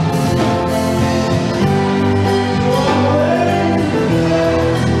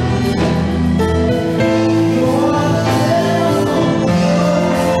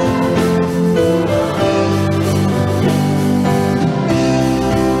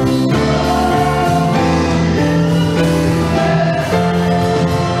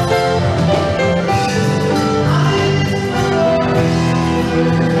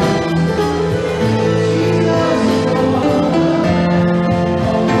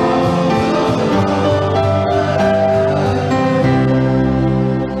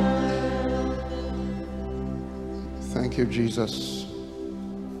 Thank you, Jesus.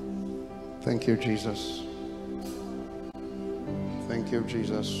 Thank you, Jesus. Thank you,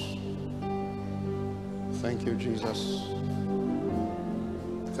 Jesus. Thank you, Jesus.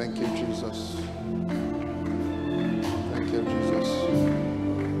 Thank you, Jesus. Thank you, Jesus.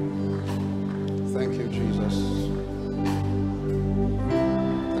 Thank you, Jesus.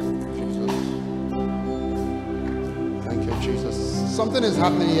 Thank you, Jesus. Thank you, Jesus. Something is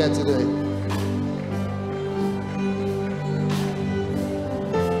happening here today.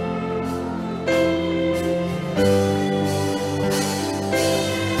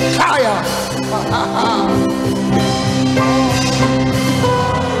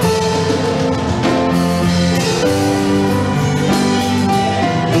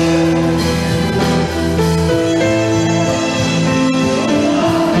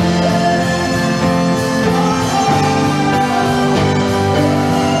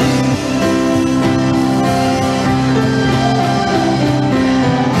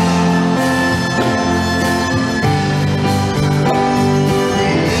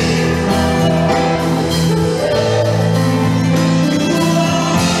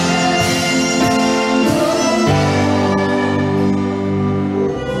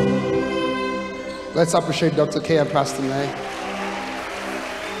 Let's appreciate Dr. K and Pastor May.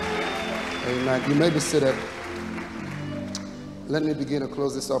 Amen. You may be seated. Let me begin to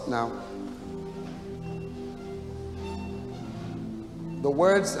close this up now. The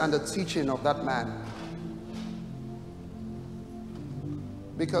words and the teaching of that man.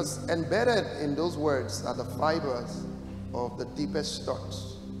 Because embedded in those words are the fibers of the deepest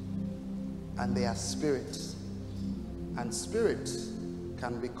thoughts. And they are spirits. And spirit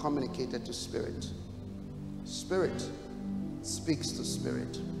can be communicated to spirit. Spirit speaks to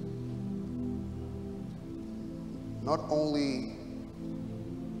spirit. not only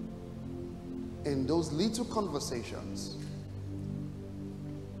in those little conversations,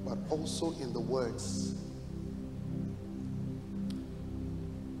 but also in the words.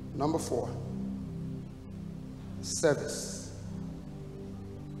 Number 4, service.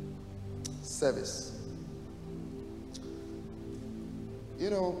 Service. You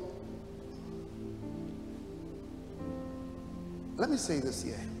know, let me say this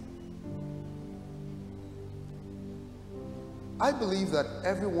here. I believe that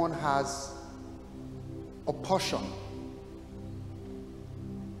everyone has a portion,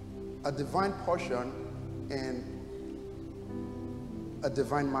 a divine portion, and a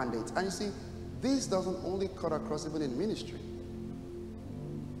divine mandate. And you see, this doesn't only cut across even in ministry.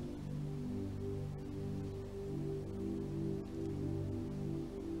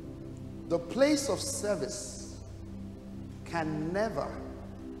 The place of service can never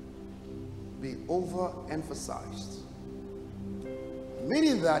be overemphasized.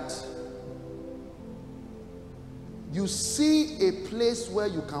 Meaning that you see a place where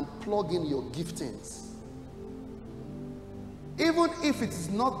you can plug in your giftings, even if it is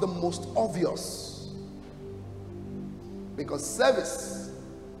not the most obvious, because service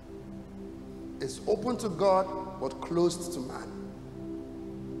is open to God but closed to man.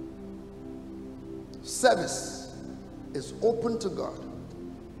 Service is open to God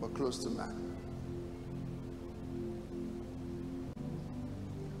but closed to man.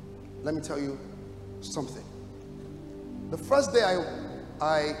 Let me tell you something. The first day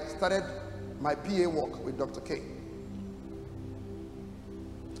I started my PA work with Dr. K.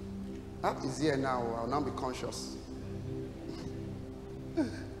 That is here now. I'll now be conscious.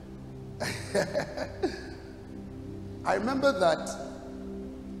 I remember that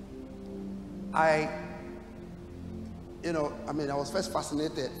I was first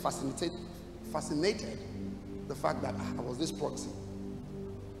fascinated the fact that I was this proxy.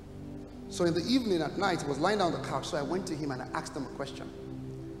 So in the evening, at night, he was lying down on the couch, so I went to him and I asked him a question.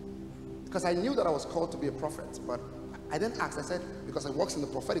 Because I knew that I was called to be a prophet, but I didn't ask. I said, because I work in the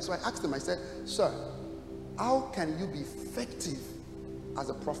prophetic, so I asked him, I said, sir, how can you be effective as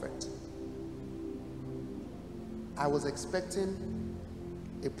a prophet? I was expecting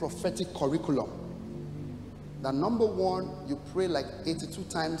a prophetic curriculum. That number 1, you pray like 82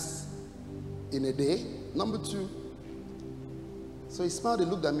 times in a day. Number 2, so he smiled, he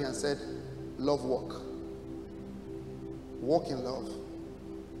looked at me and said, love walk. Walk in love.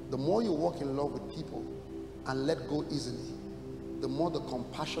 The more you walk in love with people and let go easily, the more the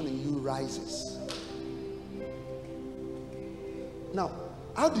compassion in you rises. Now,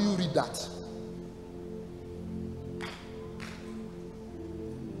 how do you read that?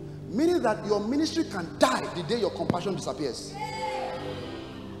 Meaning that your ministry can die the day your compassion disappears.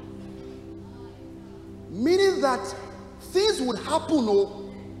 Meaning that things would happen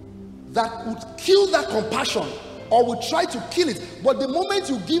that would kill that compassion or would try to kill it. But the moment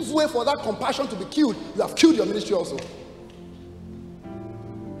you give way for that compassion to be killed, you have killed your ministry also.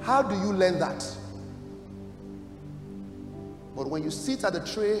 How do you learn that? But when you sit at the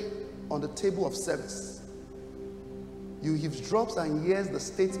tray on the table of service, you eavesdrops and hears the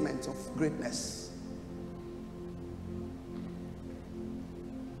statement of greatness.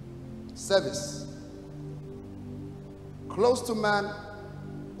 Service. Close to man,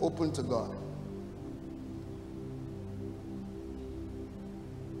 open to God.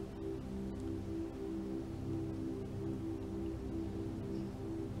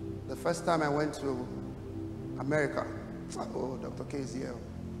 The first time I went to America, oh, Dr. K is here.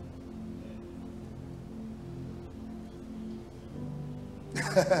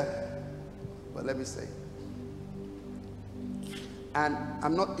 But let me say, and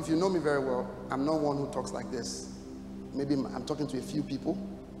I'm not, if you know me very well, I'm not one who talks like this. Maybe I'm talking to a few people,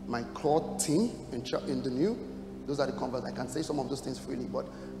 my core team in the new, those are the converts. I can say some of those things freely, but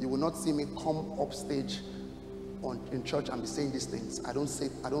you will not see me come up stage in church and be saying these things. I don't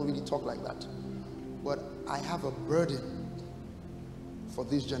really talk like that. But I have a burden for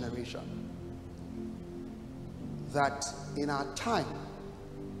this generation, that in our time,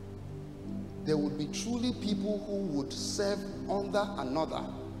 there would be truly people who would serve under another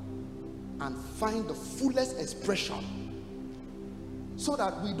and find the fullest expression, so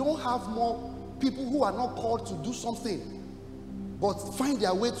that we don't have more people who are not called to do something but find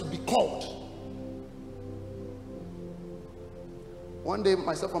their way to be called. One day,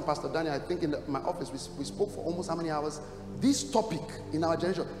 myself and Pastor Daniel, I think in my office, we spoke for almost how many hours? This topic in our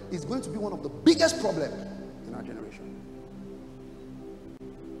generation is going to be one of the biggest problems in our generation.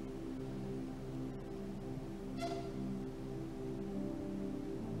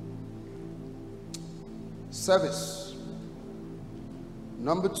 Service.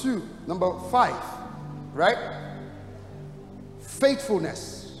 Number 5, right?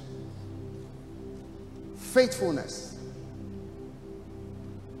 Faithfulness. Faithfulness.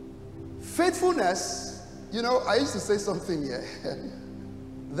 Faithfulness, you know, I used to say something here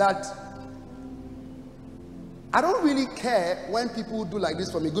that I don't really care when people do like this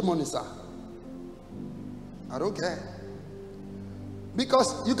for me. Good morning, sir. I don't care.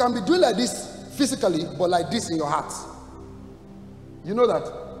 Because you can be doing like this physically, but like this in your heart. You know that?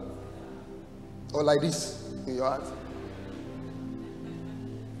 Or like this in your heart.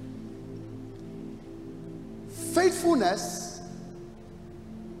 Faithfulness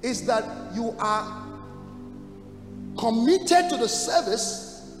is that you are committed to the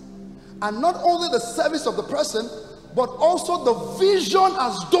service, and not only the service of the person, but also the vision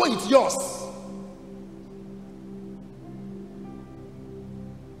as though it's yours.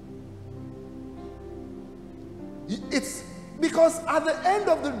 It's because at the end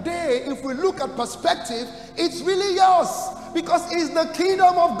of the day, if we look at perspective, it's really yours, because it's the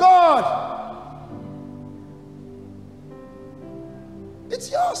kingdom of God. It's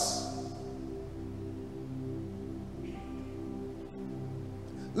yours.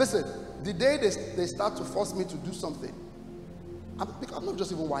 Listen, the day they start to force me to do something, I'm not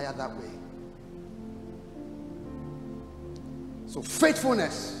just even wired that way. So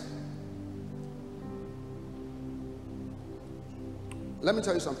faithfulness. Let me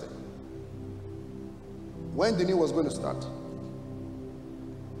tell you something. When the new was going to start,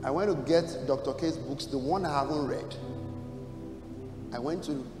 I went to get Dr. K's books, the one I haven't read. I went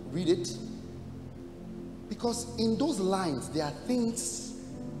to read it, because in those lines there are things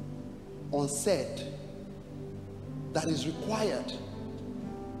unsaid that is required.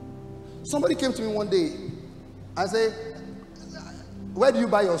 Somebody came to me one day and said, "Where do you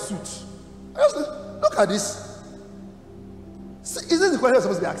buy your suit?" I was like, "Look at this. Is this the question you're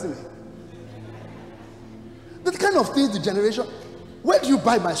supposed to be asking me? That kind of thing, the generation. Where do you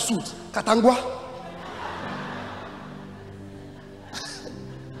buy my suit? Katangwa."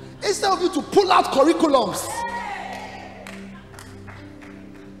 Instead of you to pull out curriculums.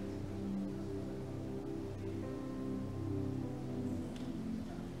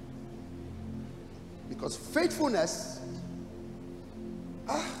 Because faithfulness,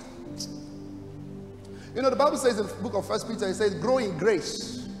 you know, the Bible says in the book of 1 Peter, it says, grow in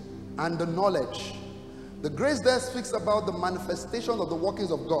grace and the knowledge. The grace there speaks about the manifestation of the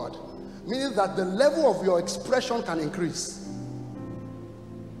workings of God, meaning that the level of your expression can increase.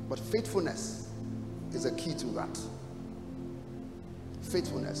 But faithfulness is a key to that.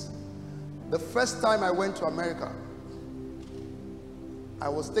 Faithfulness. The first time I went to America, I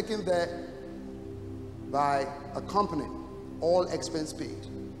was taken there by a company, all expense paid.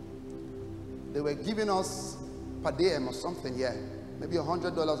 They were giving us per diem or something, yeah, maybe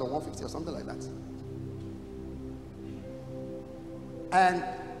 $100 or $150 or something like that. And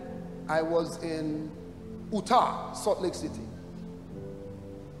I was in Utah, Salt Lake City.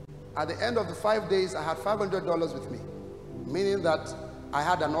 At the end of the 5 days, I had $500 with me, meaning that I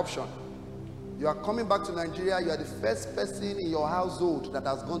had an option. You are coming back to Nigeria, you are the first person in your household that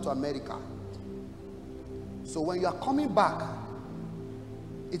has gone to America. So when you are coming back,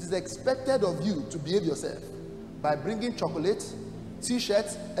 it is expected of you to behave yourself by bringing chocolate,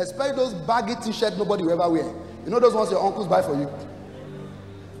 t-shirts, especially those baggy t-shirts nobody will ever wear. You know those ones your uncles buy for you?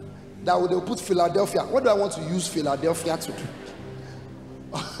 That will they'll put Philadelphia. What do I want to use Philadelphia to do?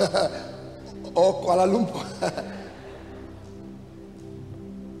 Or Kuala Lumpur.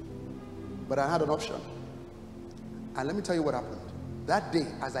 But I had an option. And let me tell you what happened. That day,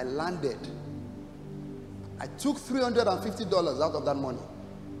 as I landed, I took $350 out of that money.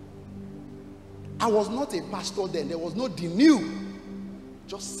 I was not a pastor then. There was no DNU.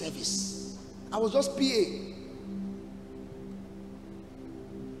 Just service. I was just PA.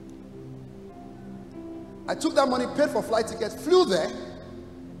 I took that money, paid for flight tickets, flew there.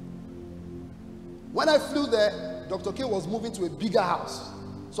 When I flew there, Dr. K was moving to a bigger house.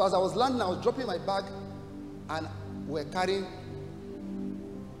 So as I was landing, I was dropping my bag, and we're carrying,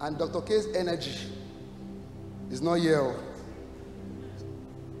 and Dr. K's energy is not here.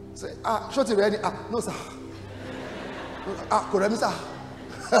 Say, short it ready. No, sir. Correct, sir.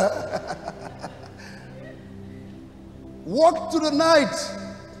 Walk to the night.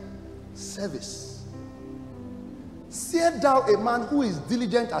 Service. Seest thou a man who is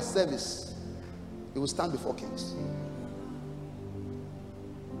diligent at service, he will stand before kings.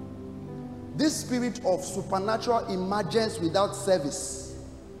 This spirit of supernatural emergence without service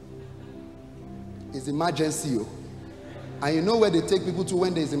is emergency. And you know where they take people to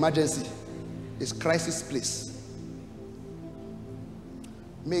when there is emergency? is crisis place.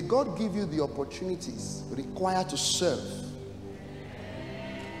 May God give you the opportunities required to serve.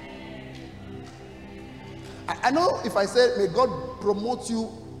 I know if I said, may God promote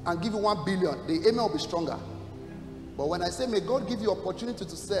you and give you 1 billion, the amen will be stronger. But when I say, may God give you opportunity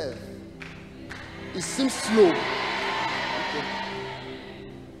to serve, it seems slow. Okay.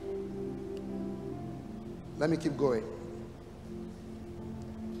 Let me keep going.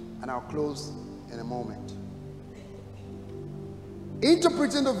 And I'll close in a moment.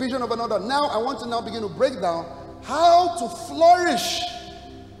 Interpreting the vision of another. Now, I want to now begin to break down how to flourish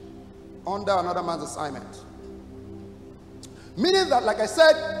under another man's assignment. Meaning that, like I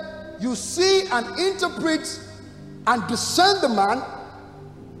said, you see and interpret and discern the man.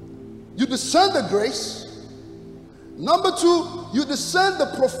 You discern the grace. Number 2, you discern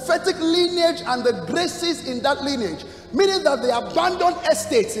the prophetic lineage and the graces in that lineage. Meaning that they abandoned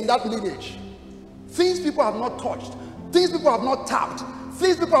estates in that lineage. Things people have not touched. Things people have not tapped.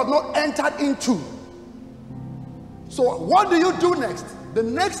 Things people have not entered into. So what do you do next? The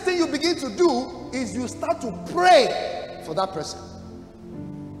next thing you begin to do is you start to pray for that person.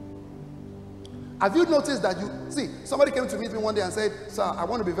 Have you noticed that somebody came to meet me one day and said, sir, I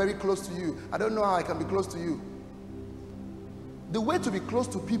want to be very close to you. I don't know how I can be close to you. The way to be close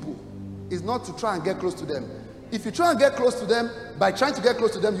to people is not to try and get close to them. If you try and get close to them, by trying to get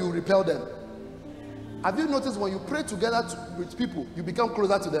close to them, you will repel them. Have you noticed when you pray together with people, you become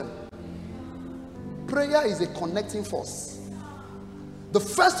closer to them? Prayer is a connecting force. The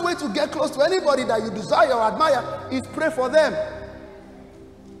first way to get close to anybody that you desire or admire is pray for them.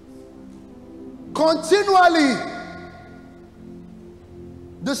 Continually.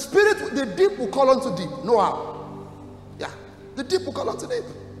 The spirit, the deep will call unto deep. No how. Yeah. The deep will call unto deep.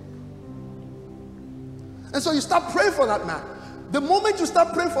 And so you start praying for that man. The moment you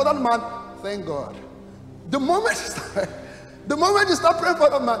start praying for that man, thank God. The moment you start praying for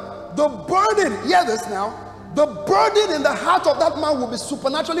that man, the burden, hear this now, the burden in the heart of that man will be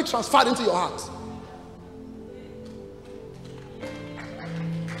supernaturally transferred into your heart.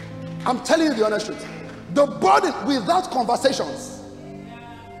 I'm telling you the honest truth. The burden, without conversations,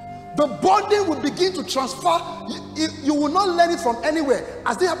 the burden will begin to transfer. You will not learn it from anywhere.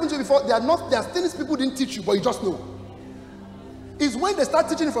 As they happened to you before, there are things people didn't teach you, but you just know. It's when they start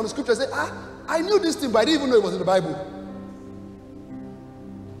teaching it from the scripture, say, I knew this thing, but I didn't even know it was in the Bible.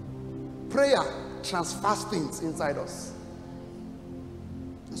 Prayer transfers things inside us.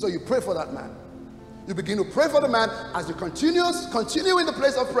 So you pray for that man. You begin to pray for the man. As you continue in the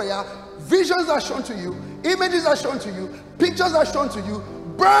place of prayer, visions are shown to you, images are shown to you, pictures are shown to you,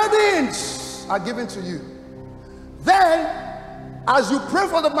 burdens are given to you. Then, as you pray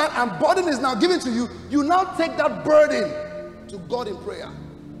for the man and burden is now given to you, you now take that burden to God in prayer.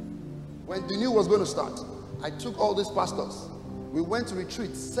 When the new was going to start, I took all these pastors. We went to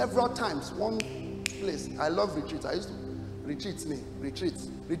retreat several times. One place, I love retreats. I used to retreat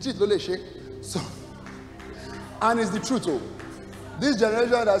loleshe. So, and it's the truth. Oh, this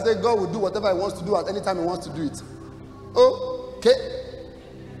generation that say God will do whatever He wants to do at any time He wants to do it. Okay,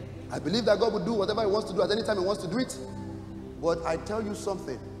 I believe that God will do whatever He wants to do at any time He wants to do it. But I tell you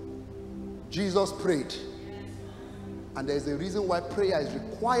something. Jesus prayed. And there is a reason why prayer is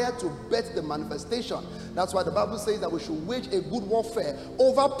required to bet the manifestation. That's why the Bible says that we should wage a good warfare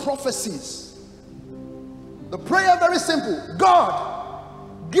over prophecies. The prayer very simple. God,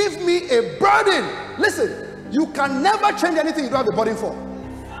 give me a burden. Listen, you can never change anything you don't have a burden for.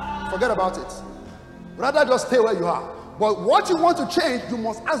 Forget about it. Rather just stay where you are. But what you want to change, you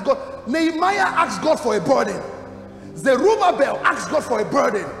must ask God. Nehemiah asked God for a burden. Zerubbabel asked God for a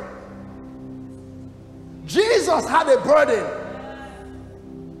burden. Jesus had a burden.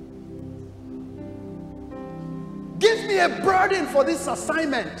 Give me a burden for this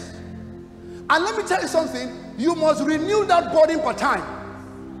assignment. And let me tell you something. You must renew that burden per time.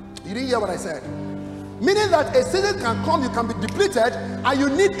 You didn't hear what I said. Meaning that a season can come, you can be depleted, and you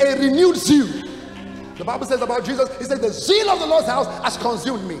need a renewed zeal. The Bible says about Jesus, He said, the zeal of the Lord's house has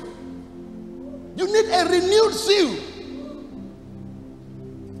consumed me. You need a renewed zeal.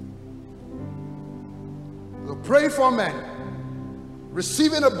 So pray for men,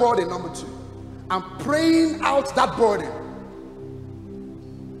 receiving a burden, number 2, and praying out that burden.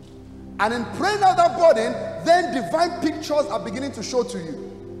 And in praying out that burden, then divine pictures are beginning to show to you.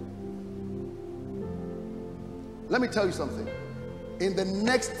 Let me tell you something. In the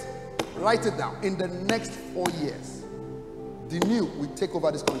next, write it down, in the next 4 years, the new will take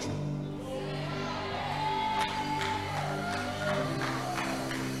over this country.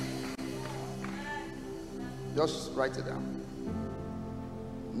 Just write it down.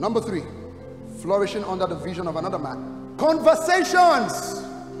 Number 3, Flourishing under the vision of another man. Conversations.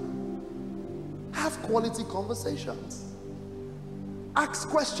 Have quality conversations. Ask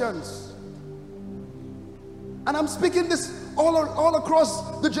questions. And I'm speaking this all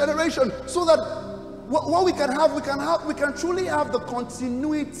across the generation, so that what we can truly have the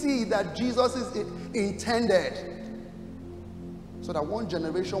continuity that Jesus is intended. So that one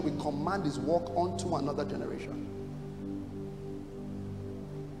generation will command his work onto another generation.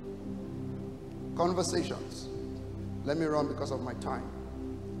 Conversations. Let me run because of my time.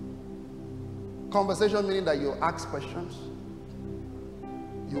 Conversation meaning that you ask questions.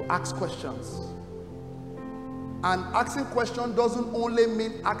 You ask questions. And asking question doesn't only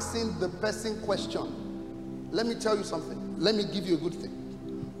mean asking the person question. Let me tell you something. Let me give you a good thing.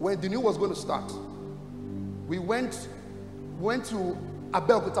 When the new was going to start, we went to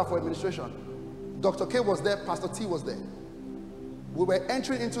Abeokuta for administration. Dr. K was there, Pastor T was there. We were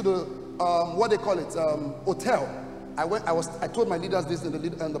entering into the what they call it, hotel. I told my leaders this in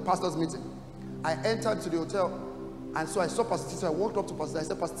the pastor's meeting. I entered to the hotel, and so I saw Pastor Tisa. I walked up to Pastor. I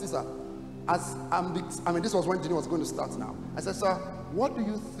said, Pastor Tisa, this was when dinner was going to start now. I said, sir, what do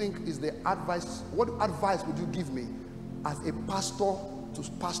you think is the advice? What advice would you give me as a pastor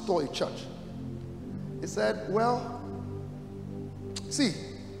to pastor a church? He said, well, see,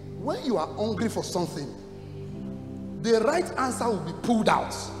 when you are hungry for something, the right answer will be pulled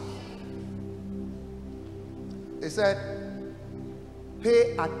out. He said,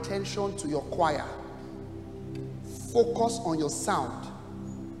 pay attention to your choir. Focus on your sound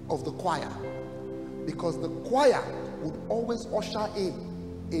of the choir, because the choir would always usher in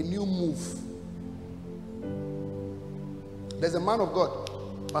a new move. There's a man of God,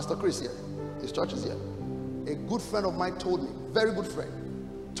 Pastor Chris here. His church is here. A good friend of mine told me, very good friend,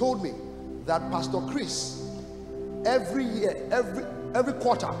 told me that Pastor Chris, every year, every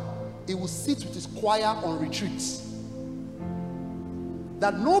quarter, he will sit with his choir on retreats.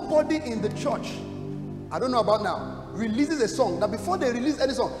 That nobody in the church, I don't know about now, releases a song. That before they release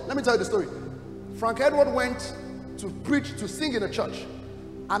any song, let me tell you the story. Frank Edward went to preach, to sing in a church.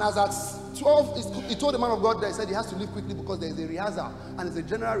 And as at 12, he told the man of God that he said he has to leave quickly because there is a rehearsal. And it's a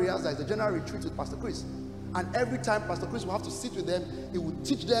general rehearsal, it's a general retreat with Pastor Chris. And every time Pastor Chris will have to sit with them, he would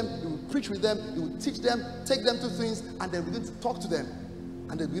teach them, he would preach with them, he would teach them, take them to things, and then begin to talk to them.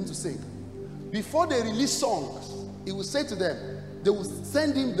 And they begin to sing. Before they release songs, he would say to them, they will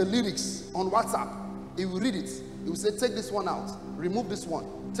send him the lyrics on WhatsApp. He will read it. He will say, take this one out, remove this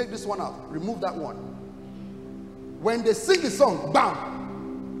one, take this one out, remove that one. When they sing the song,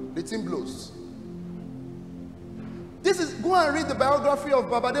 bam, the team blows. This is, go and read the biography of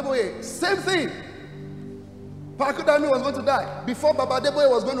Baba Deboye. Same thing. Pakudami was going to die. Before Baba Deboye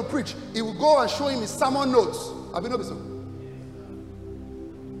was going to preach, he would go and show him his sermon notes. Have you noticed so?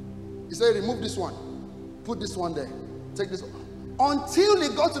 He said, remove this one, put this one there, take this one. Until he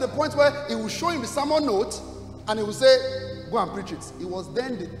got to the point where he would show him the sermon note and he would say, go and preach it. It was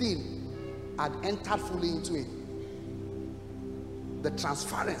then the thing had entered fully into him. The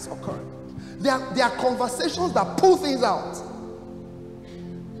transference occurred. There are conversations that pull things out.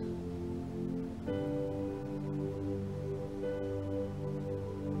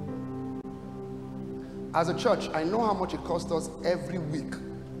 As a church, I know how much it costs us every week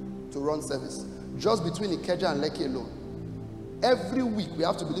to run service. Just between Ikeja and Lekki alone. Every week we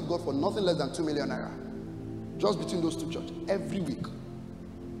have to believe God for nothing less than 2 million naira. Just between those two churches. Every week.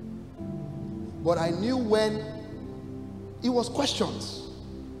 But I knew when it was questions.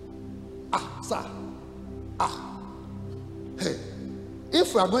 Sir. Hey.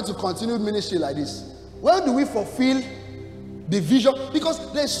 If we are going to continue ministry like this, where do we fulfill the vision?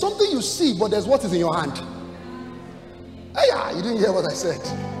 Because there's something you see, but there's what is in your hand. Hey, you didn't hear what I said.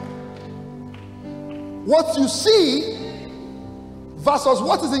 What you see versus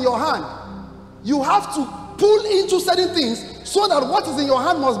what is in your hand. You have to pull into certain things so that what is in your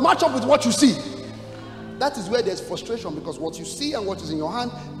hand must match up with what you see. That is where there's frustration, because what you see and what is in your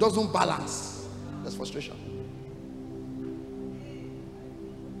hand doesn't balance. There's frustration.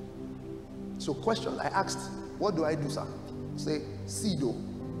 So question, I asked, what do I do, sir? Say, seed.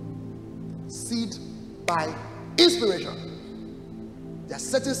 Seed by inspiration. There are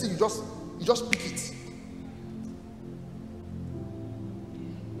certain seeds you just pick it.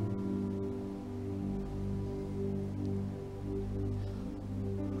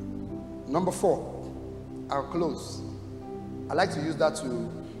 Number 4, I'll close. I like to use that to.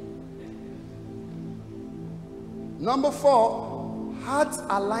 Number 4, heart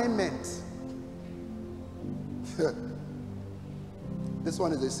alignment. This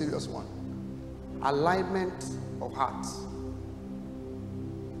one is a serious one. Alignment of hearts.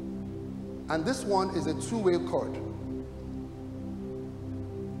 And this one is a two-way cord.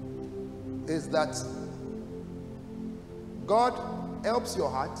 Is that God helps your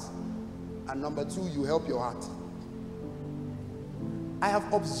heart, and number two, you help your heart. I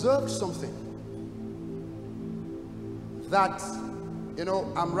have observed something that, you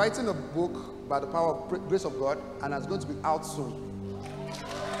know, I'm writing a book by the power of grace of God, and it's going to be out soon.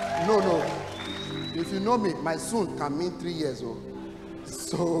 No. If you know me, my soon can mean 3 years old.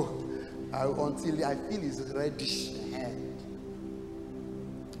 So until I feel it's ready.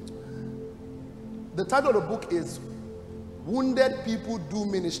 The title of the book is Wounded People Do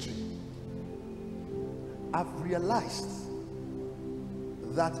Ministry. I've realized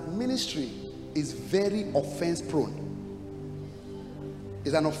that ministry is very offense prone.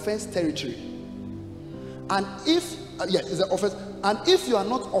 It's an offense territory. And if, yes, it's an offense. And if you are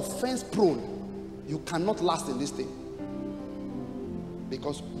not offense prone, you cannot last in this thing.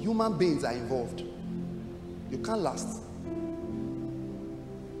 Because human beings are involved. You can't last.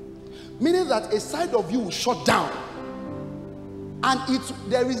 Meaning that a side of you will shut down. And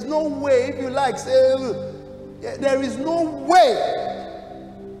there is no way, if you like, say, there is no way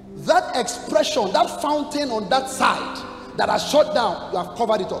that expression, that fountain on that side that has shut down, you have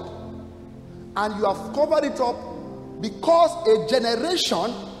covered it up. And you have covered it up because a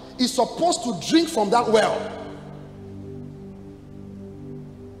generation is supposed to drink from that well.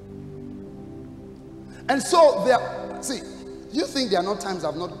 And so there, see, you think there are not times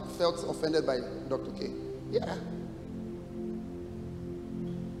I've not felt offended by Dr. K? Yeah.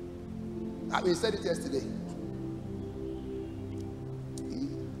 I mean, he said it yesterday.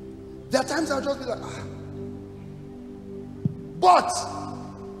 There are times I'll just be like, ah. But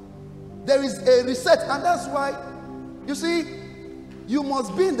there is a reset, and that's why, you see, you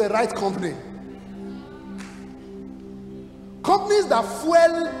must be in the right company. Companies that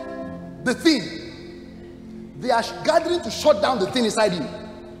fuel the thing, they are gathering to shut down the thing inside you.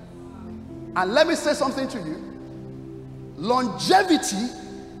 And let me say something to you. Longevity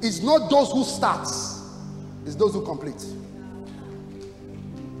is not those who start, it's those who complete.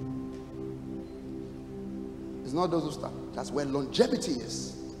 It's not those who start. That's where longevity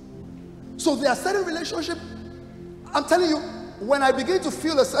is. So there are certain relationships, I'm telling you, when I begin to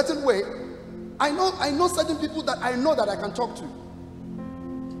feel a certain way, I know certain people that I know that I can talk to.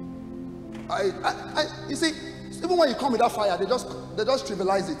 You see, even when you come with that fire, they just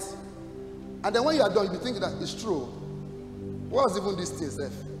trivialize it. And then when you are done, you be thinking that it's true. What was even this thing,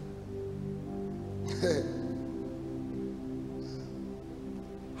 Seth?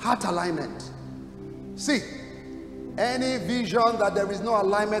 Heart alignment. See, any vision that there is no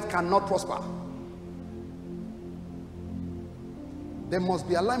alignment cannot prosper. There must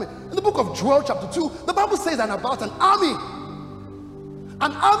be alignment. In the book of Joel chapter 2, the Bible says about an army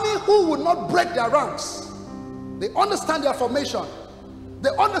who will not break their ranks. They understand their formation. They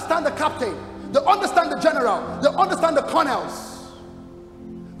understand the captain. They understand the general. They understand the colonels.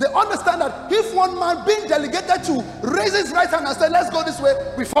 They understand that if one man being delegated to raise his right hand and say, let's go this way,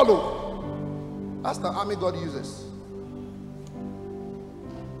 we follow. That's the army God uses.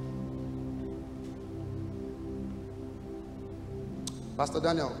 Pastor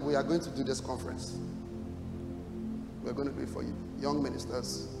Daniel, we are going to do this conference. We're going to do it for you, young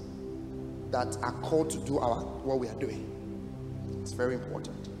ministers that are called to do what we are doing. It's very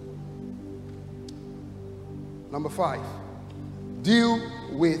important. Number 5, deal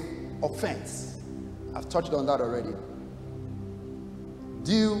with offense. I've touched on that already.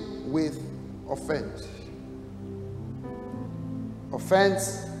 Deal with offense.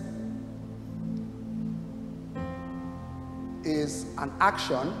 Offense is an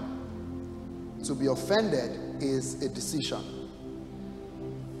action. To be offended is a decision.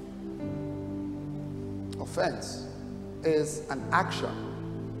 Offense is an action.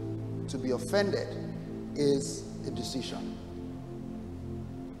 To be offended is a decision.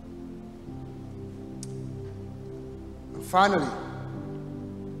 And finally,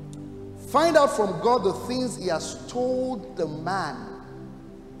 find out from God the things he has told the man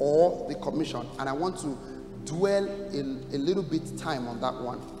or the commission. And I want to dwell a little bit time on that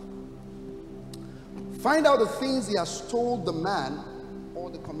one. Find out the things he has told the man or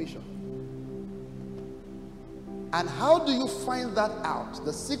the commission. And how do you find that out?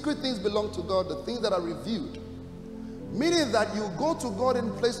 The secret things belong to God, the things that are revealed. Meaning that you go to God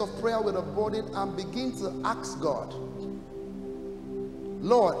in place of prayer with a burden and begin to ask God,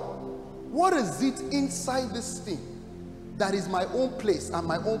 Lord, what is it inside this thing that is my own place and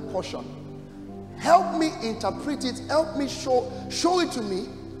my own portion? Help me interpret it, help me show it to me,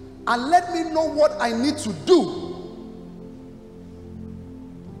 and let me know what I need to do.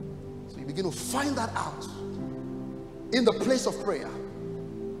 So You begin to find that out in the place of prayer.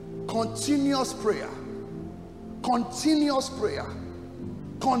 Continuous prayer. Continuous prayer.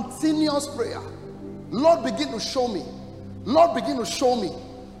 Continuous prayer. Lord, begin to show me. Lord, begin to show me.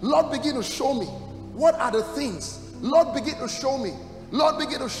 Lord, begin to show me. What are the things? Lord, begin to show me. Lord,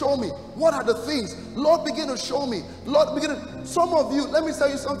 begin to show me. What are the things? Lord, begin to show me. Lord, begin to... Some of you, let me tell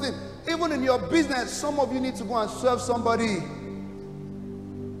you something. Even in your business, some of you need to go and serve somebody.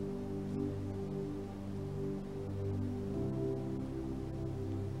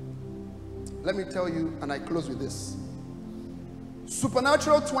 Let me tell you, and I close with this.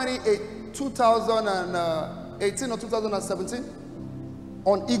 Supernatural 28, 2018 or 2017,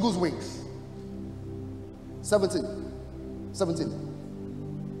 on eagle's wings. 17.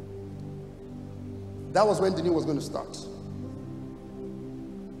 That was when the new was going to start.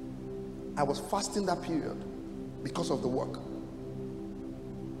 I was fasting that period because of the work.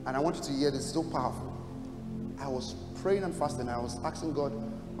 And I want you to hear this, so powerful. I was praying and fasting. I was asking God,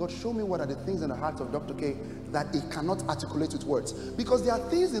 God, show me what are the things in the heart of Dr. K that he cannot articulate with words. Because there are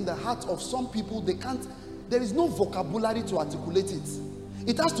things in the heart of some people, they can't, there is no vocabulary to articulate it.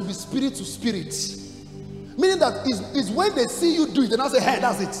 It has to be spirit to spirit. Meaning that is when they see you do it, and I say, hey,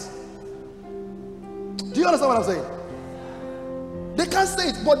 that's it. Do you understand what I'm saying? They can't say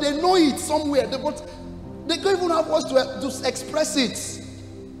it, but they know it somewhere. They don't even have words to express it.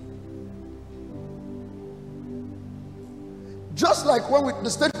 Just like when the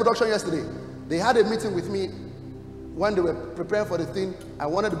stage production yesterday, they had a meeting with me when they were preparing for the thing. I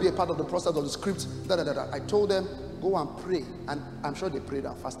wanted to be a part of the process of the script. I told them, go and pray. And I'm sure they prayed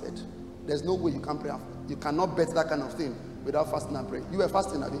and fasted. There's no way you can pray. You cannot bet that kind of thing without fasting and praying. You were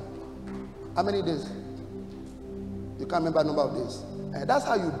fasting, Abi? How many days? You can't remember the number of days. And that's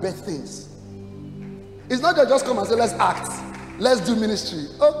how you bet things. It's not just come and say, let's act. Let's do ministry.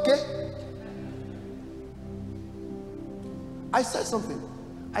 Okay. I said something.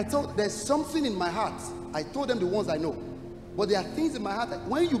 I told, there's something in my heart. I told them the ones I know. But there are things in my heart that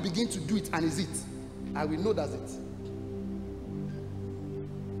when you begin to do it, and is it, I will know that's it.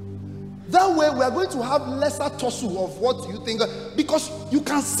 That way we are going to have lesser tussle of what you think, because you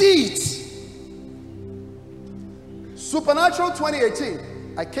can see it. Supernatural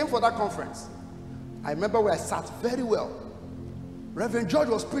 2018, I came for that conference. I remember where I sat very well. Reverend George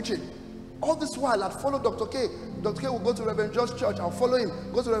was preaching. All this while I'd follow Dr. K. Dr. K will go to Reverend George's church, I'll follow him.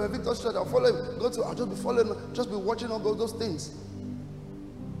 Go to Reverend Victor's church, I'll follow him. I'll just be following, just be watching all those things.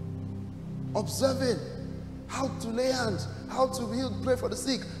 Observing how to lay hands, how to heal, pray for the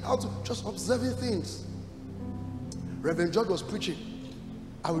sick, how to just observing things. Reverend George was preaching.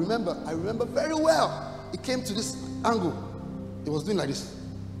 I remember very well. He came to this angle. He was doing like this.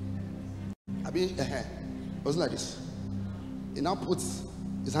 It wasn't like this. He now puts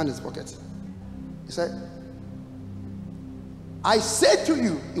his hand in his pocket. He said, I said to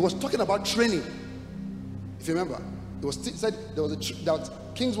you, he was talking about training. If you remember, he said there was that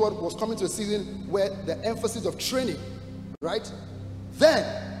King's Word was coming to a season where the emphasis of training, right?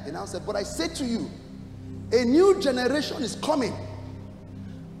 Then he now said, but I said to you, a new generation is coming,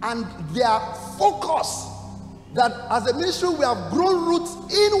 and their focus that as a ministry we have grown roots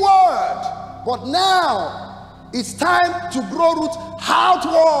inward, but now it's time to grow roots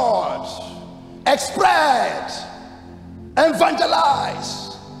outward. Express,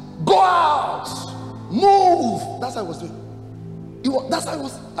 evangelize, go out, move. That's what I was doing. That's how I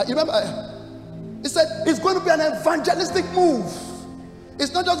was. You remember? He said it's going to be an evangelistic move.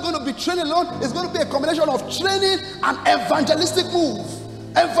 It's not just going to be training alone. It's going to be a combination of training and evangelistic move.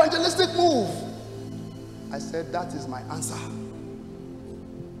 Evangelistic move. I said that is my answer.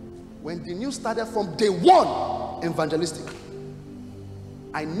 When the news started from day one, evangelistic,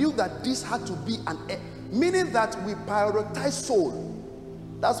 I knew that this had to be meaning that we prioritize soul.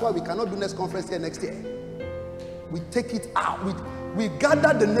 That's why we cannot do next conference here next year. We take it out. We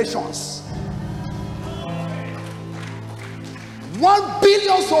gather the nations. 1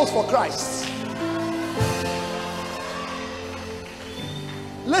 billion souls for Christ.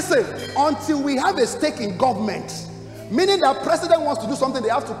 Listen, until we have a stake in government, meaning that president wants to do something, they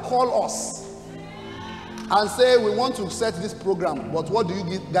have to call us and say, we want to set this program, but what do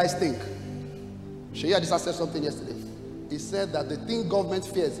you guys think? Shea just said something yesterday. He said that the thing government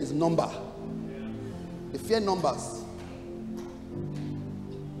fears is number. They fear numbers.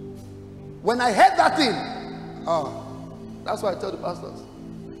 When I heard that thing, that's why I tell the pastors,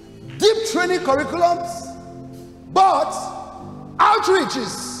 deep training curriculums, but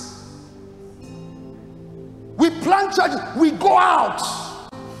outreaches. We plant churches, we go out,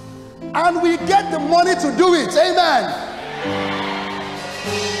 and we get the money to do it. Amen.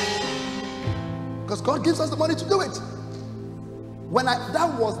 Because God gives us the money to do it.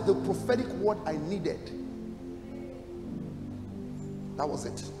 That was the prophetic word I needed. That was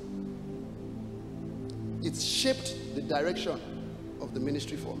it. It shaped the direction of the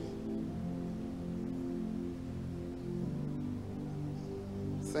ministry for me.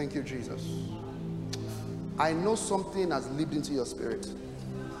 Thank you, Jesus. I know something has leaped into your spirit.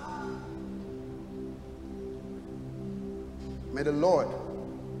 May the Lord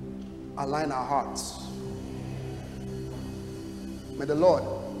align our hearts. May the Lord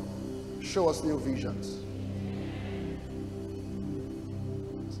show us new visions.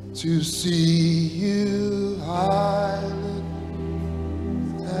 To see you highly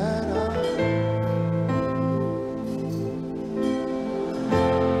lifted up.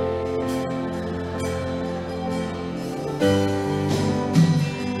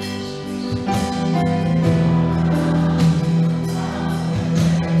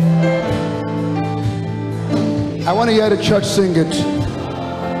 I want to hear the church sing it.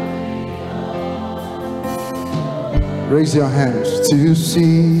 Raise your hands. To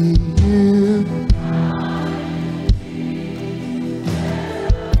see you.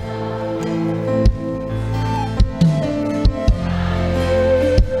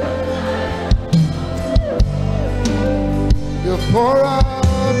 You pour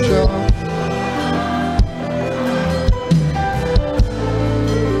out your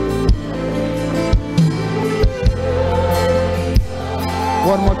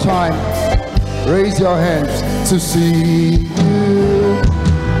one more time. Raise your hands. To see you.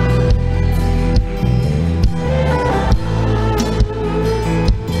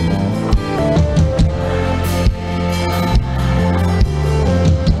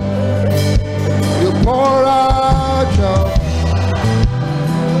 You pour out your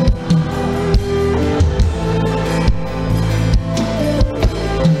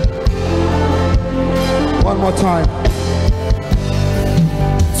one more time.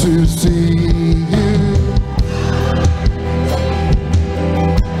 To see you.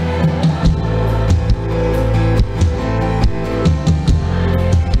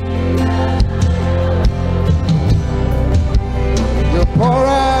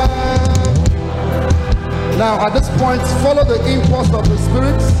 Now at this point, follow the impulse of the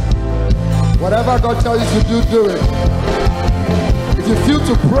Spirit. Whatever God tells you to do, do it. If you feel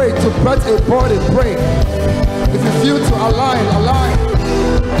to pray, to press a body, pray. If you feel to align, align.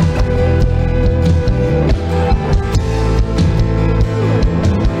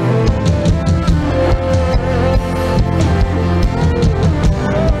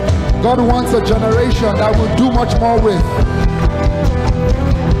 God wants a generation that will do much more with.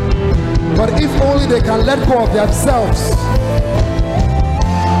 But if only they can let go of themselves.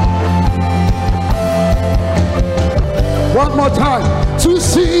 One more time. To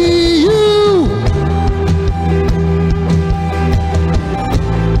see you.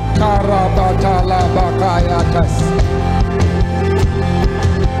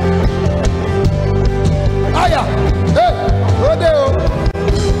 Aya. Hey. Rodeo.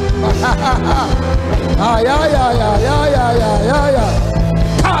 Ay, ay, ay, ay, ay, ay, ay, ay.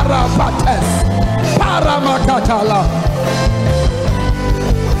 Parapates, Paramakatala.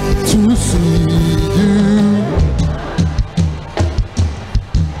 To see you.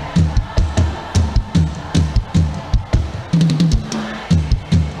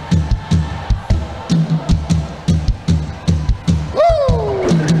 Woo!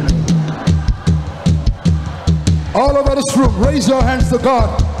 All over this room, raise your hands to God.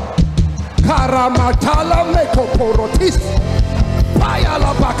 Karamatala mekoporotis.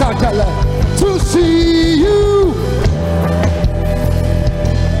 To see you.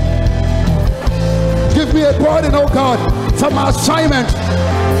 Give me a burden, oh God, for my assignment.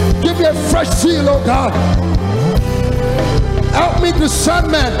 Give me a fresh seal, oh God. Help me discern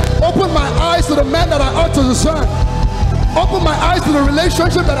men. Open my eyes to the men that I ought to discern. Open my eyes to the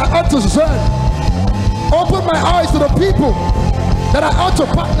relationship that I ought to discern. Open my eyes to the people that I ought to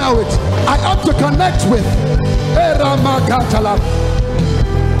partner with, I ought to connect with.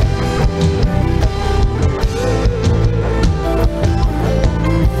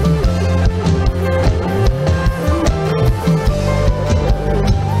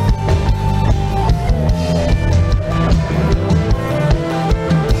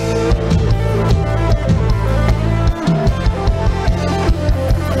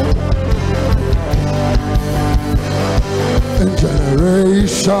 And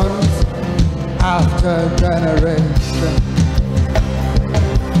generations after generation,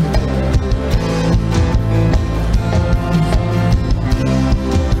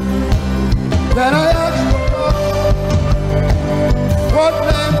 then I ask what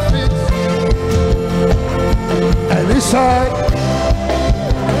name fits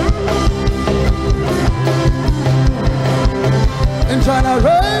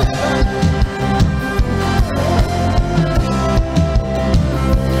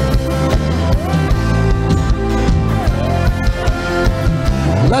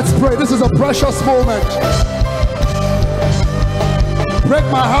Let's pray. This is a precious moment. Break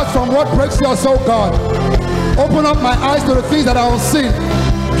my heart from what breaks your soul, God. Open up my eyes to the things that I will see.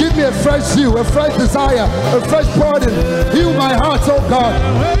 Give me a fresh zeal, a fresh desire, a fresh burden. Heal my heart, oh God.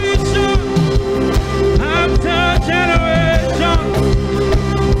 Generation after generation,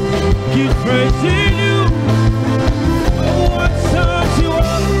 keep praising you. What sums you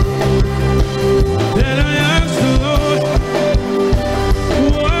up? Then I ask the Lord,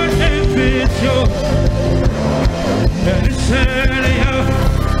 what benefits you? And he said,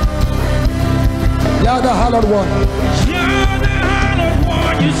 You're the hallowed one. you're the hallowed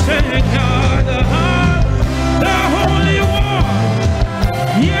one. You say, God, the Holy One.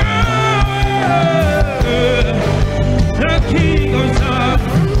 Yahweh, the King of Zion.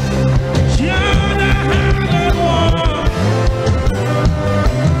 You're the hallowed one.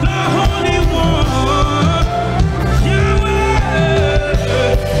 The Holy One. Yahweh.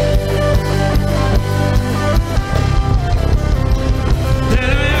 Then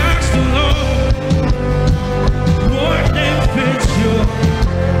I asked the Lord, what name fits you?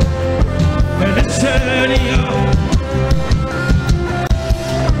 And it said, yeah.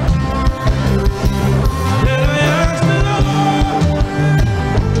 Then I asked the Lord,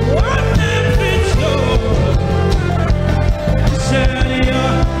 what name fits you? He said,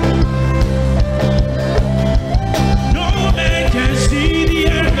 yeah. No man can see the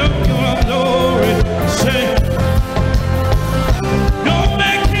end of your glory. Say, no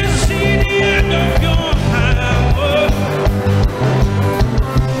man can see the end of your power.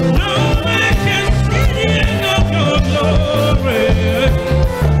 No man can see the end of your glory.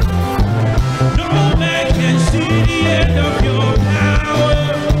 No man can see the end of your power.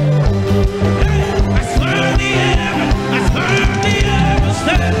 Hey, I swear the heavens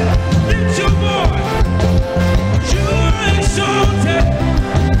stand. Lift your voice. You are exalted,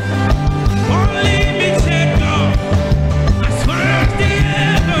 unlimited God. I swear the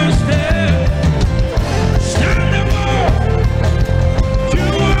heavens stand above. You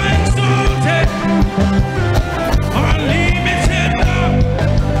are exalted, unlimited God.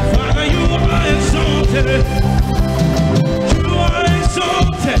 Father, you are exalted. You are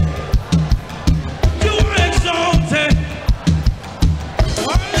exalted. You are exalted,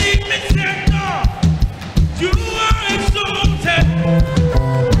 unlimited God. You are exalted.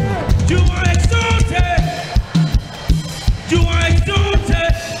 You are exalted. You are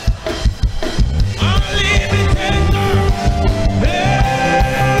exalted, unlimited God. Hey,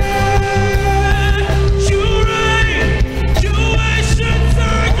 you reign. You ancient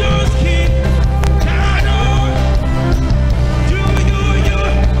Zion's King. God, you.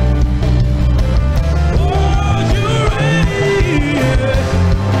 Oh, you reign.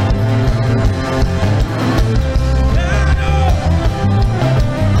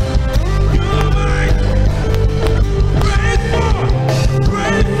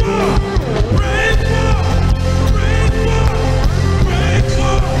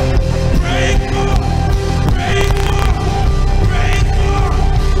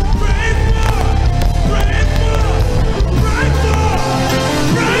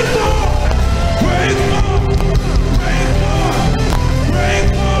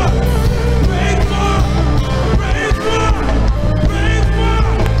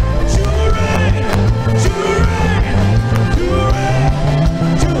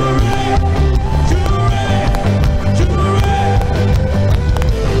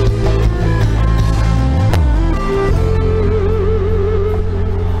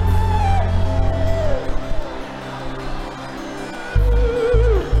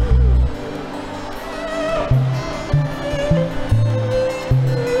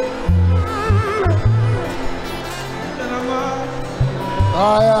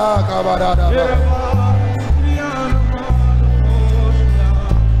 Aya, kabadadaba.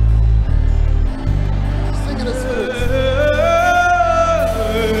 Sing in the spirit.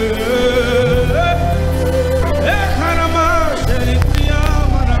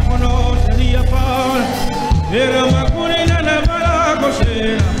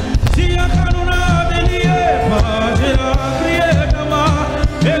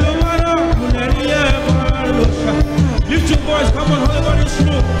 Lift your voice, come on, everybody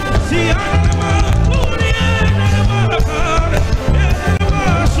slow. See,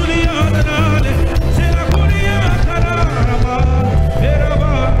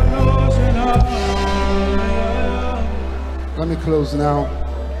 let me close now.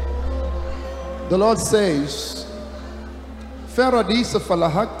 The Lord says, Feradis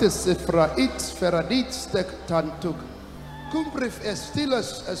falahaktis ifrait feradit stektantuk. Kumprif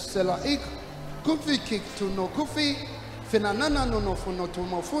estilas estelaik kumfikik to no kufi Finanana no fono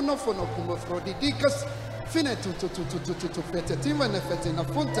tomofono fono kumofrodidicus. Finetu to fetetima nefetina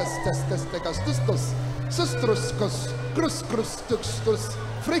fontes testes Sustruscus, cruscrustus,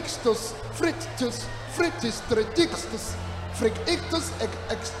 frixtus, frictus, fritis, tridixtus, frictus,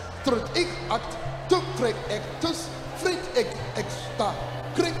 extrudic act, tucric ectus, frit exta,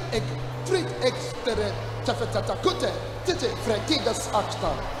 cric trit extere, tafetatacute, tite, fretigas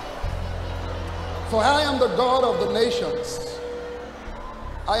acta. For I am the God of the nations,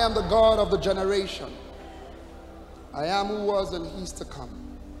 I am the God of the generation, I am who was and he is to come.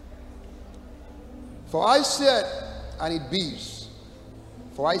 For I said, and it bees.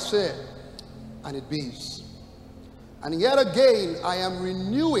 For I said, and it bees. And yet again, I am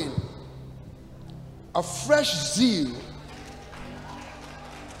renewing a fresh zeal,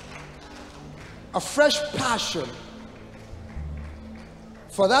 a fresh passion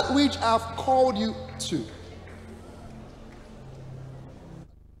for that which I have called you to.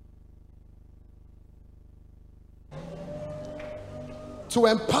 To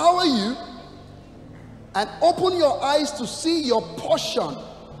empower you and open your eyes to see your portion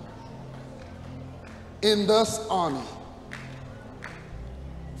in this army.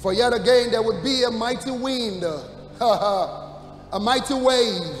 For yet again there would be a mighty wind, a mighty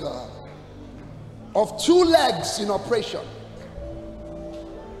wave of two legs in operation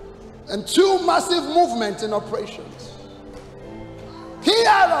and two massive movements in operations. Here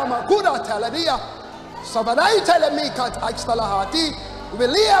Ramakuda Taladia Sabadai Telemikat Axtalahati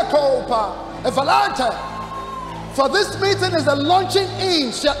Vilia Kopa. For this meeting is a launching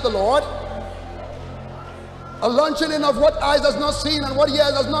in, said the Lord. A launching in of what eyes has not seen and what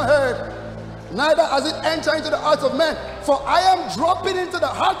ears has not heard. Neither has it entered into the hearts of men. For I am dropping into the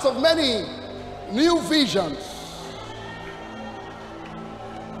hearts of many new visions.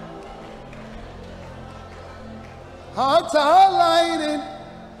 Hearts are lighting.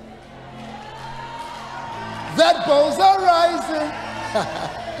 That bows are rising.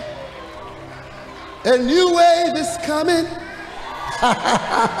 A new wave is coming.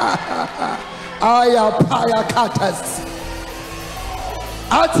 Aya paya katas.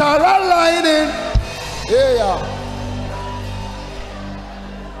 Atara lighting. Yeah.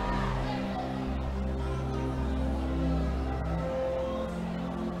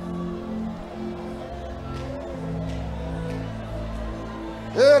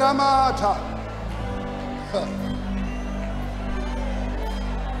 Eramata.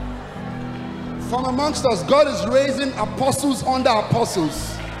 From amongst us, God is raising apostles under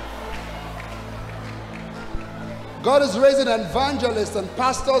apostles. God is raising evangelists and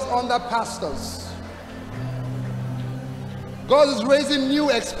pastors under pastors. God is raising new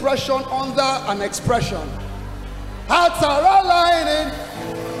expression under an expression. Hearts are aligning.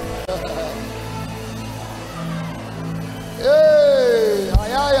 Hey,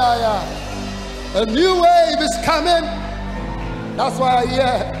 a new wave is coming. That's why I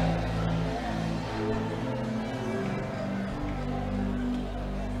hear.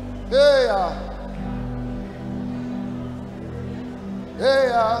 Hey, hey,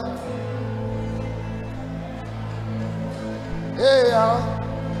 hey,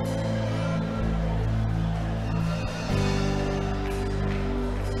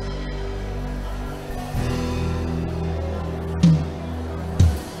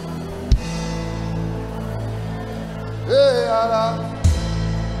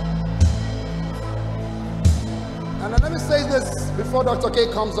 And let me say this before Dr.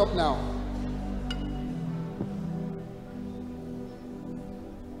 K comes up now.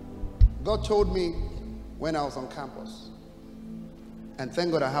 God told me when I was on campus, and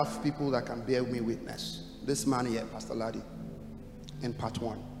thank God I have people that can bear me witness. This man here, Pastor Laddie, in part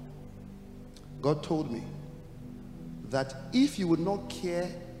 1. God told me that if you would not care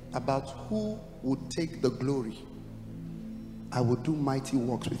about who would take the glory, I would do mighty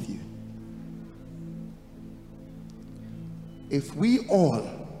works with you. If we all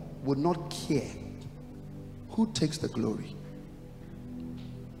would not care who takes the glory,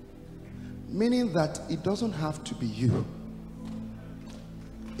 meaning that it doesn't have to be you,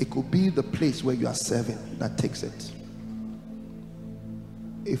 it could be the place where you are serving that takes it.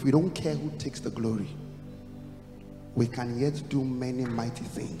 If we don't care who takes the glory, we can yet do many mighty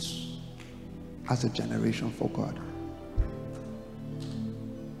things as a generation for God.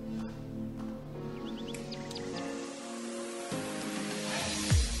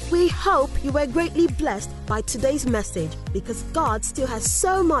 We hope you were greatly blessed by today's message, because God still has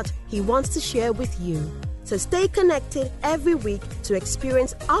so much He wants to share with you. So stay connected every week to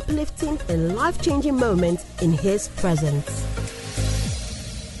experience uplifting and life-changing moments in His presence.